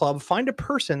 find your club, find a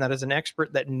person that is an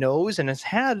expert that knows and has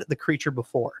had the creature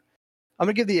before. I'm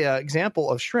going to give the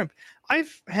example of shrimp.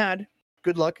 I've had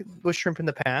good luck with shrimp in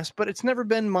the past, but it's never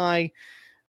been my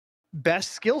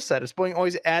best skill set. It's been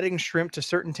always adding shrimp to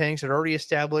certain tanks that are already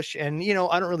established. And,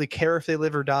 I don't really care if they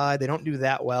live or die. They don't do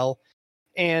that well.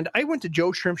 And I went to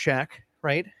Joe Shrimp Shack,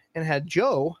 right? And had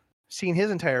Joe seen his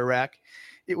entire rack.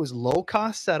 It was low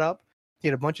cost setup. He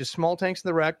had a bunch of small tanks in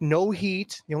the rack, no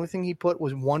heat. The only thing he put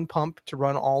was one pump to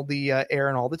run all the air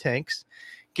in all the tanks.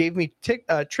 Gave me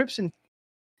tricks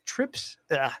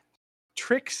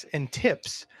and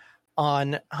tips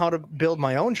on how to build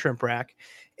my own shrimp rack.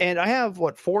 And I have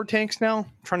 4 tanks now. I'm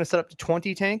trying to set up to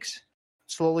 20 tanks.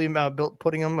 Slowly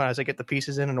putting them as I get the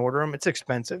pieces in and order them. It's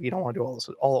expensive. You don't want to do all this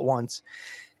all at once.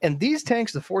 And these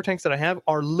tanks, the 4 tanks that I have,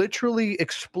 are literally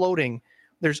exploding.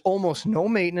 There's almost no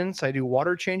maintenance. I do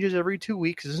water changes every 2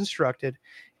 weeks as instructed.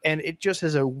 And it just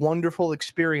is a wonderful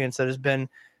experience that has been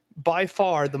by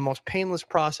far the most painless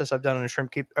process I've done in a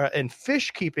shrimp and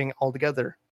fish keeping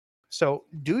altogether. So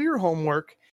do your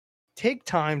homework, take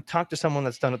time, talk to someone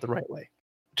that's done it the right way.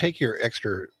 Take your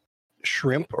extra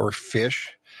shrimp or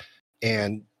fish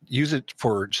and use it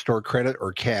for store credit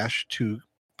or cash to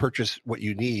purchase what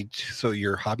you need so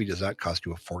your hobby does not cost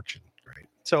you a fortune, right?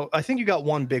 So I think you got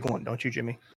one big one, don't you,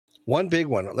 Jimmy? One big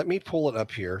one. Let me pull it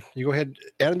up here. You go ahead.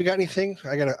 Adam, you got anything?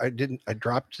 I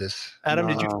dropped this. Adam,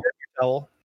 did you fart in your towel?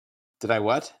 Did I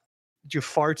what? Did you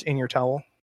fart in your towel?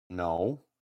 No.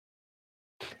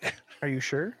 Are you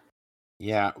sure?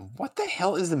 Yeah. What the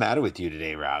hell is the matter with you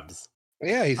today, Robs?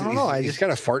 Yeah, he's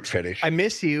got a fart fetish. I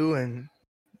miss you, and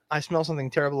I smell something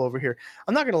terrible over here.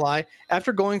 I'm not going to lie.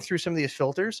 After going through some of these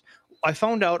filters, I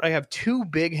found out I have 2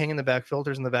 big hang-in-the-back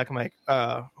filters in the back of my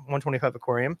 125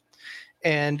 aquarium.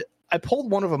 And I pulled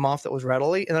one of them off that was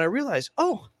rattly, and then I realized,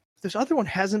 this other one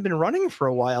hasn't been running for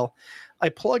a while. I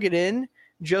plug it in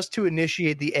just to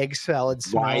initiate the egg salad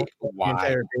smell in the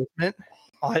entire basement.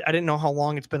 I didn't know how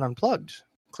long it's been unplugged.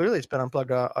 Clearly, it's been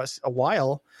unplugged a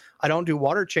while. I don't do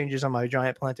water changes on my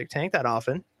giant Atlantic tank that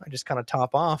often. I just kind of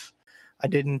top off. I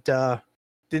didn't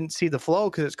see the flow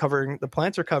because it's covering, the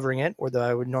plants are covering it, where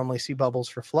I would normally see bubbles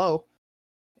for flow.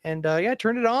 And yeah,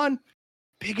 turned it on.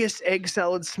 Biggest egg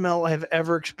salad smell I've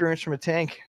ever experienced from a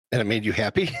tank. And it made you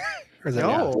happy? Or is that-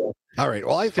 No, All right.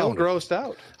 Well, I feel found it. grossed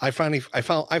out. I found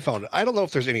it. I don't know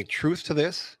if there's any truth to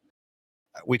this.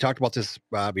 We talked about this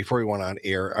before we went on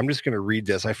air. I'm just going to read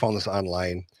this. I found this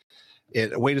online.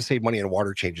 A way to save money on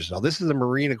water changes. Now, this is a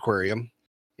marine aquarium.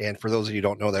 And for those of you who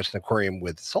don't know, that's an aquarium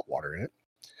with salt water in it.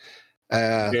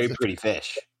 Very pretty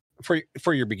fish.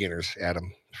 For your beginners,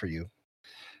 Adam, for you.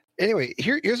 Anyway,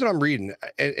 here's what I'm reading.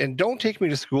 And don't take me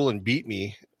to school and beat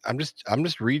me. I'm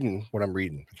just reading what I'm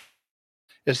reading.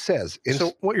 It says,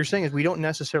 So what you're saying is we don't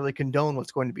necessarily condone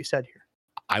what's going to be said here.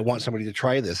 I want somebody to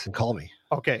try this and call me.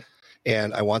 Okay.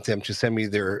 And I want them to send me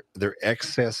their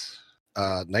excess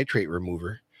nitrate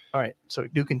remover. All right. So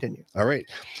do continue. All right.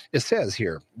 It says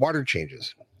here, water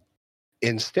changes.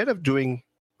 Instead of doing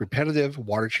repetitive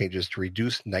water changes to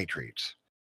reduce nitrates,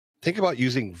 think about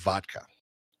using vodka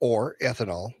or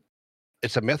ethanol.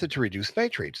 It's a method to reduce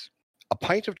nitrates. A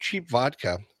pint of cheap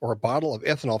vodka or a bottle of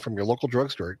ethanol from your local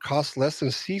drugstore costs less than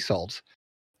sea salts,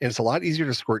 and it's a lot easier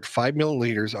to squirt 5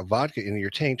 milliliters of vodka into your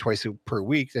tank twice per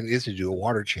week than it is to do a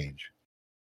water change.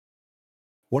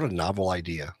 What a novel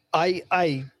idea. I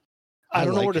don't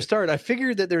know like where to it. start. I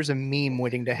figured that there's a meme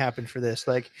waiting to happen for this.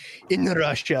 Like, in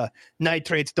Russia,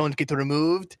 nitrates don't get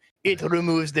removed. It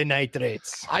removes the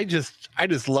nitrates. I just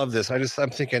love this. I'm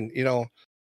thinking,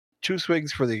 2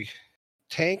 swigs for the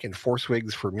tank and 4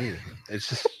 swigs for me. It's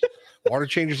just water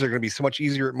changes are going to be so much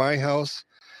easier at my house.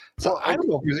 So I don't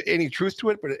know if there's any truth to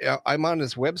it, but I'm on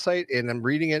this website and I'm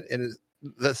reading it, and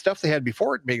the stuff they had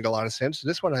before it made a lot of sense.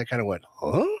 This one I kind of went,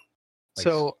 huh? Like,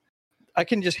 So I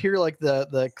can just hear like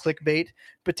the clickbait.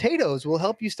 Potatoes will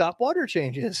help you stop water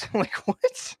changes. I'm like,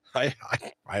 what?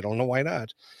 I don't know why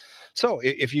not. So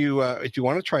if you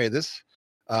want to try this,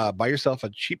 buy yourself a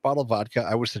cheap bottle of vodka.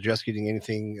 I would suggest getting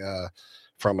anything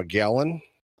from a gallon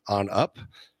on up,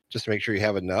 just to make sure you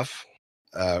have enough.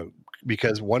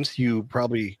 Because once you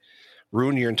probably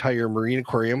ruin your entire marine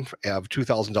aquarium of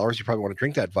 $2,000, you probably want to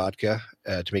drink that vodka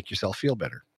to make yourself feel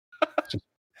better. Just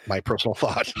my personal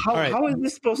thought. How is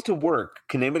this supposed to work?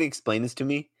 Can anybody explain this to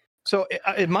me? So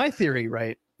in my theory,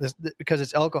 right, because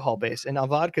it's alcohol based, and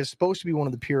vodka is supposed to be one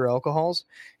of the pure alcohols.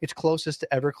 It's closest to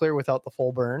Everclear without the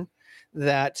full burn.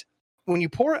 That when you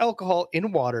pour alcohol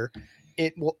in water,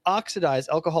 it will oxidize.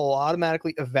 Alcohol will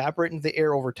automatically evaporate into the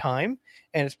air over time,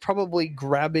 and it's probably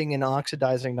grabbing and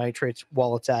oxidizing nitrates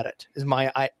while it's at it. Is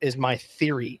my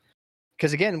theory.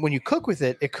 Because again, when you cook with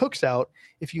it, it cooks out.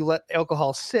 If you let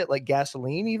alcohol sit, like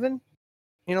gasoline, even,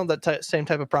 that same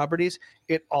type of properties,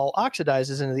 it all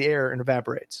oxidizes into the air and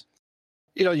evaporates.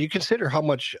 You consider how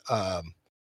much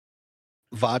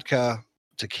vodka,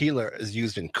 tequila is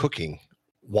used in cooking,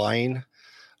 wine.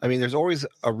 I mean, there's always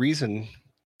a reason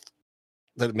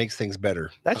that it makes things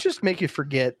better. That's just make you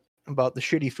forget about the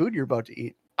shitty food you're about to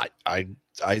eat. I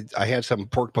had some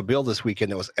pork pabil this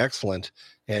weekend that was excellent,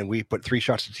 and we put 3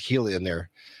 shots of tequila in there,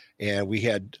 and we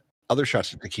had other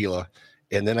shots of tequila,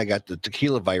 and then I got the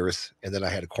tequila virus, and then I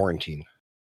had a quarantine.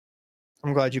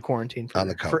 I'm glad you quarantined On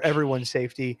the couch. for everyone's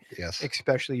safety, Yes.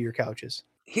 especially your couches.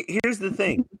 Here's the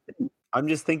thing. I'm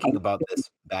just thinking about this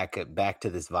back to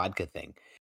this vodka thing.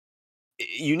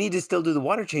 You need to still do the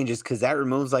water changes because that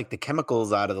removes like the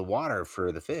chemicals out of the water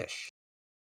for the fish.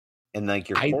 And like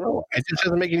your I coral. know. It just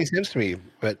doesn't make any sense to me,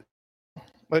 but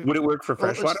Would it work for Well,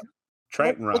 let's- freshwater? Try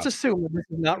it, Rob. Let's assume that this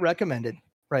is not recommended,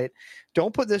 right?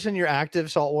 Don't put this in your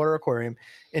active saltwater aquarium.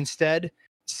 Instead,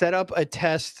 set up a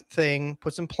test thing,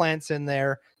 put some plants in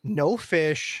there, no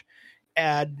fish,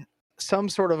 add some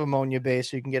sort of ammonia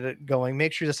base so you can get it going.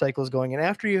 Make sure the cycle is going. And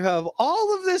after you have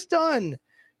all of this done,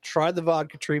 try the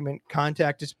vodka treatment,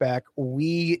 contact us back.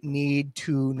 We need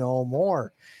to know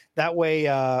more. That way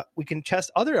we can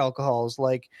test other alcohols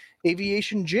like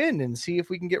aviation gin and see if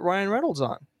we can get Ryan Reynolds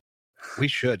on. we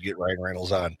should get Ryan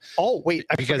Reynolds on. Oh, wait,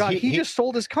 I Because forgot. he- He just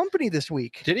sold his company this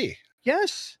week. Did he?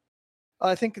 Yes.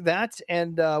 I think that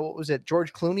and what was it?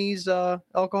 George Clooney's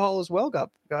alcohol as well got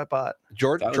bought.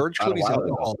 George That was George about a Clooney's while ago.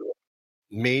 alcohol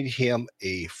made him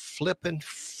a flippin'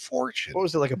 fortune. What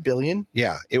was it, like $1 billion?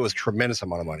 Yeah, it was tremendous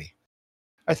amount of money.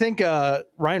 I think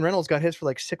Ryan Reynolds got his for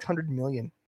like $600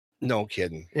 million. No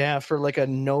kidding. Yeah, for like a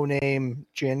no-name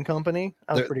gin company.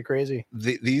 That was There- pretty crazy.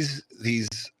 These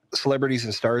celebrities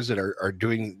and stars that are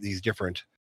doing these different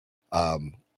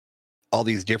all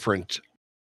these different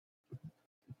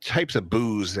types of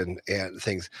booze and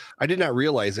things. I did not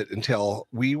realize it until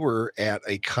we were at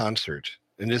a concert,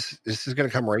 and this is going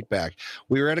to come right back.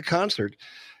 We were at a concert,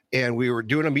 and we were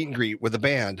doing a meet and greet with a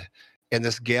band, and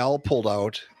this gal pulled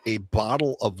out a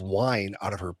bottle of wine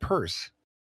out of her purse,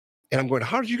 and I'm going,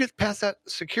 "How did you get past that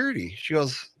security?" She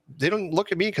goes, "They don't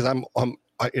look at me because I'm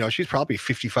she's probably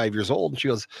 55 years old, and she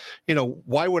goes,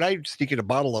 why would I sneak in a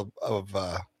bottle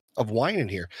of wine in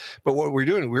here?" But what we're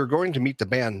doing, we were going to meet the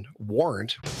band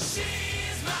Warrant.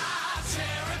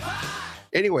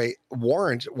 Anyway,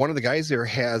 Warrant, one of the guys there,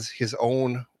 has his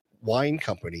own wine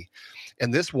company,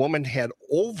 and this woman had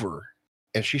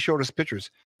and she showed us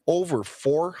pictures, over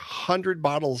 400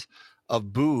 bottles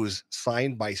of booze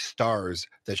signed by stars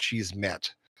that she's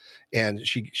met. And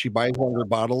she buys one of her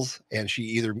bottles, and she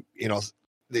either,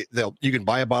 you can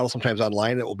buy a bottle sometimes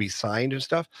online that will be signed and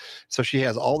stuff. So she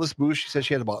has all this booze. She said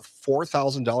she had about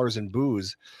 $4,000 in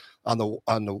booze on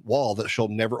the wall that she'll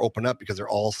never open up because they're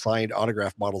all signed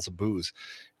autographed bottles of booze,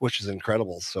 which is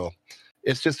incredible. So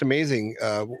it's just amazing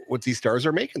what these stars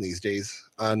are making these days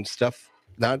on stuff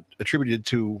not attributed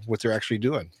to what they're actually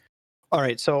doing. All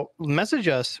right, so message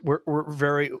us. We're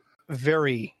very,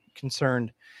 very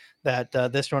concerned that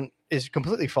this one is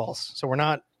completely false. So we're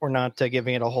not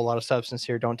giving it a whole lot of substance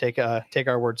here. Don't take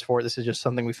our words for it. This is just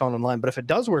something we found online. But if it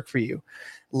does work for you,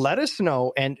 let us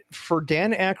know. And for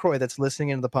Dan Aykroyd that's listening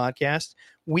into the podcast,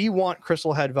 we want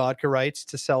Crystal Head vodka rights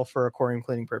to sell for aquarium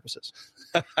cleaning purposes.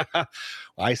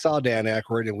 I saw Dan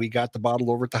Aykroyd, and we got the bottle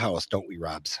over at the house, don't we,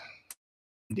 Robs?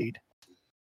 Indeed.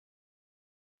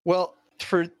 Well,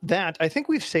 for that, I think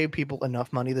we've saved people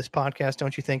enough money this podcast,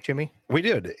 don't you think, Jimmy? We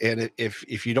did. And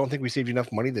if you don't think we saved you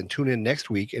enough money, then tune in next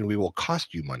week and we will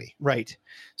cost you money. Right.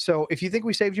 So if you think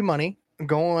we saved you money,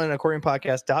 go on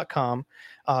aquariumpodcast.com.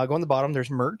 Go on the bottom. There's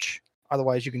merch.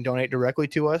 Otherwise, you can donate directly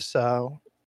to us.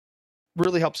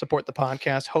 Really help support the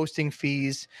podcast, hosting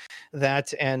fees,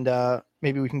 that, and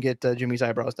maybe we can get Jimmy's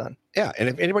eyebrows done. Yeah. And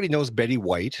if anybody knows Betty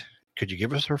White, could you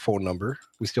give us her phone number?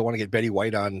 We still want to get Betty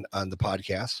White on the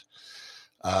podcast.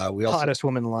 We also hottest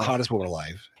woman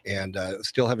alive, and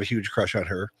still have a huge crush on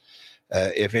her.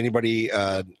 If anybody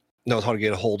knows how to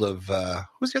get a hold of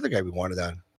who's the other guy we wanted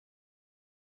on?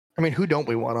 I mean, who don't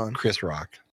we want on? Chris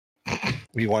Rock.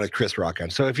 We wanted Chris Rock on.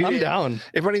 So if I'm down.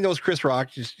 If anybody knows Chris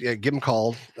Rock, just give him a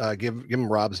call. Give him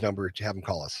Rob's number to have him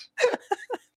call us.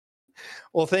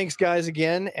 Well, thanks guys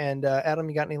again. And Adam,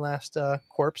 you got any last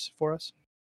corpse for us?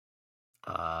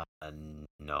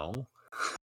 No.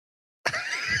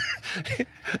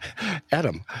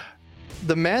 Adam,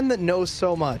 the man that knows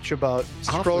so much about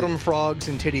scrotum frogs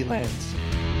and titty lands.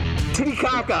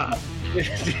 Titicaca.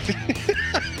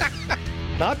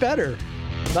 Not better.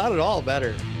 Not at all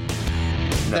better.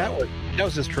 No. That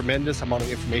was just tremendous amount of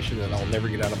information that I'll never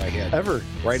get out of my head. Ever.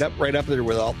 Right up there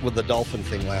with the dolphin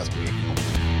thing last week.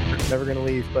 Never gonna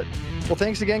leave. But well,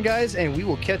 thanks again, guys, and we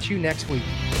will catch you next week.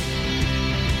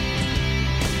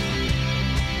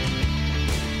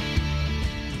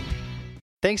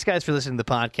 Thanks, guys, for listening to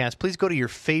the podcast. Please go to your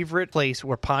favorite place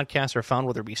where podcasts are found,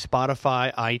 whether it be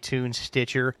Spotify, iTunes,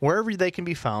 Stitcher, wherever they can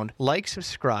be found. Like,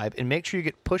 subscribe, and make sure you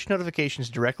get push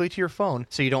notifications directly to your phone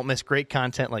so you don't miss great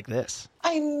content like this.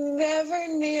 I never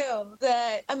knew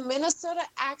that a Minnesota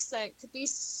accent could be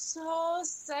so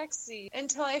sexy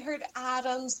until I heard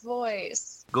Adam's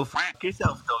voice. Go f***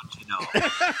 yourself, don't you know?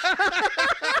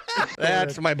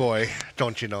 That's my boy,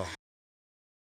 don't you know?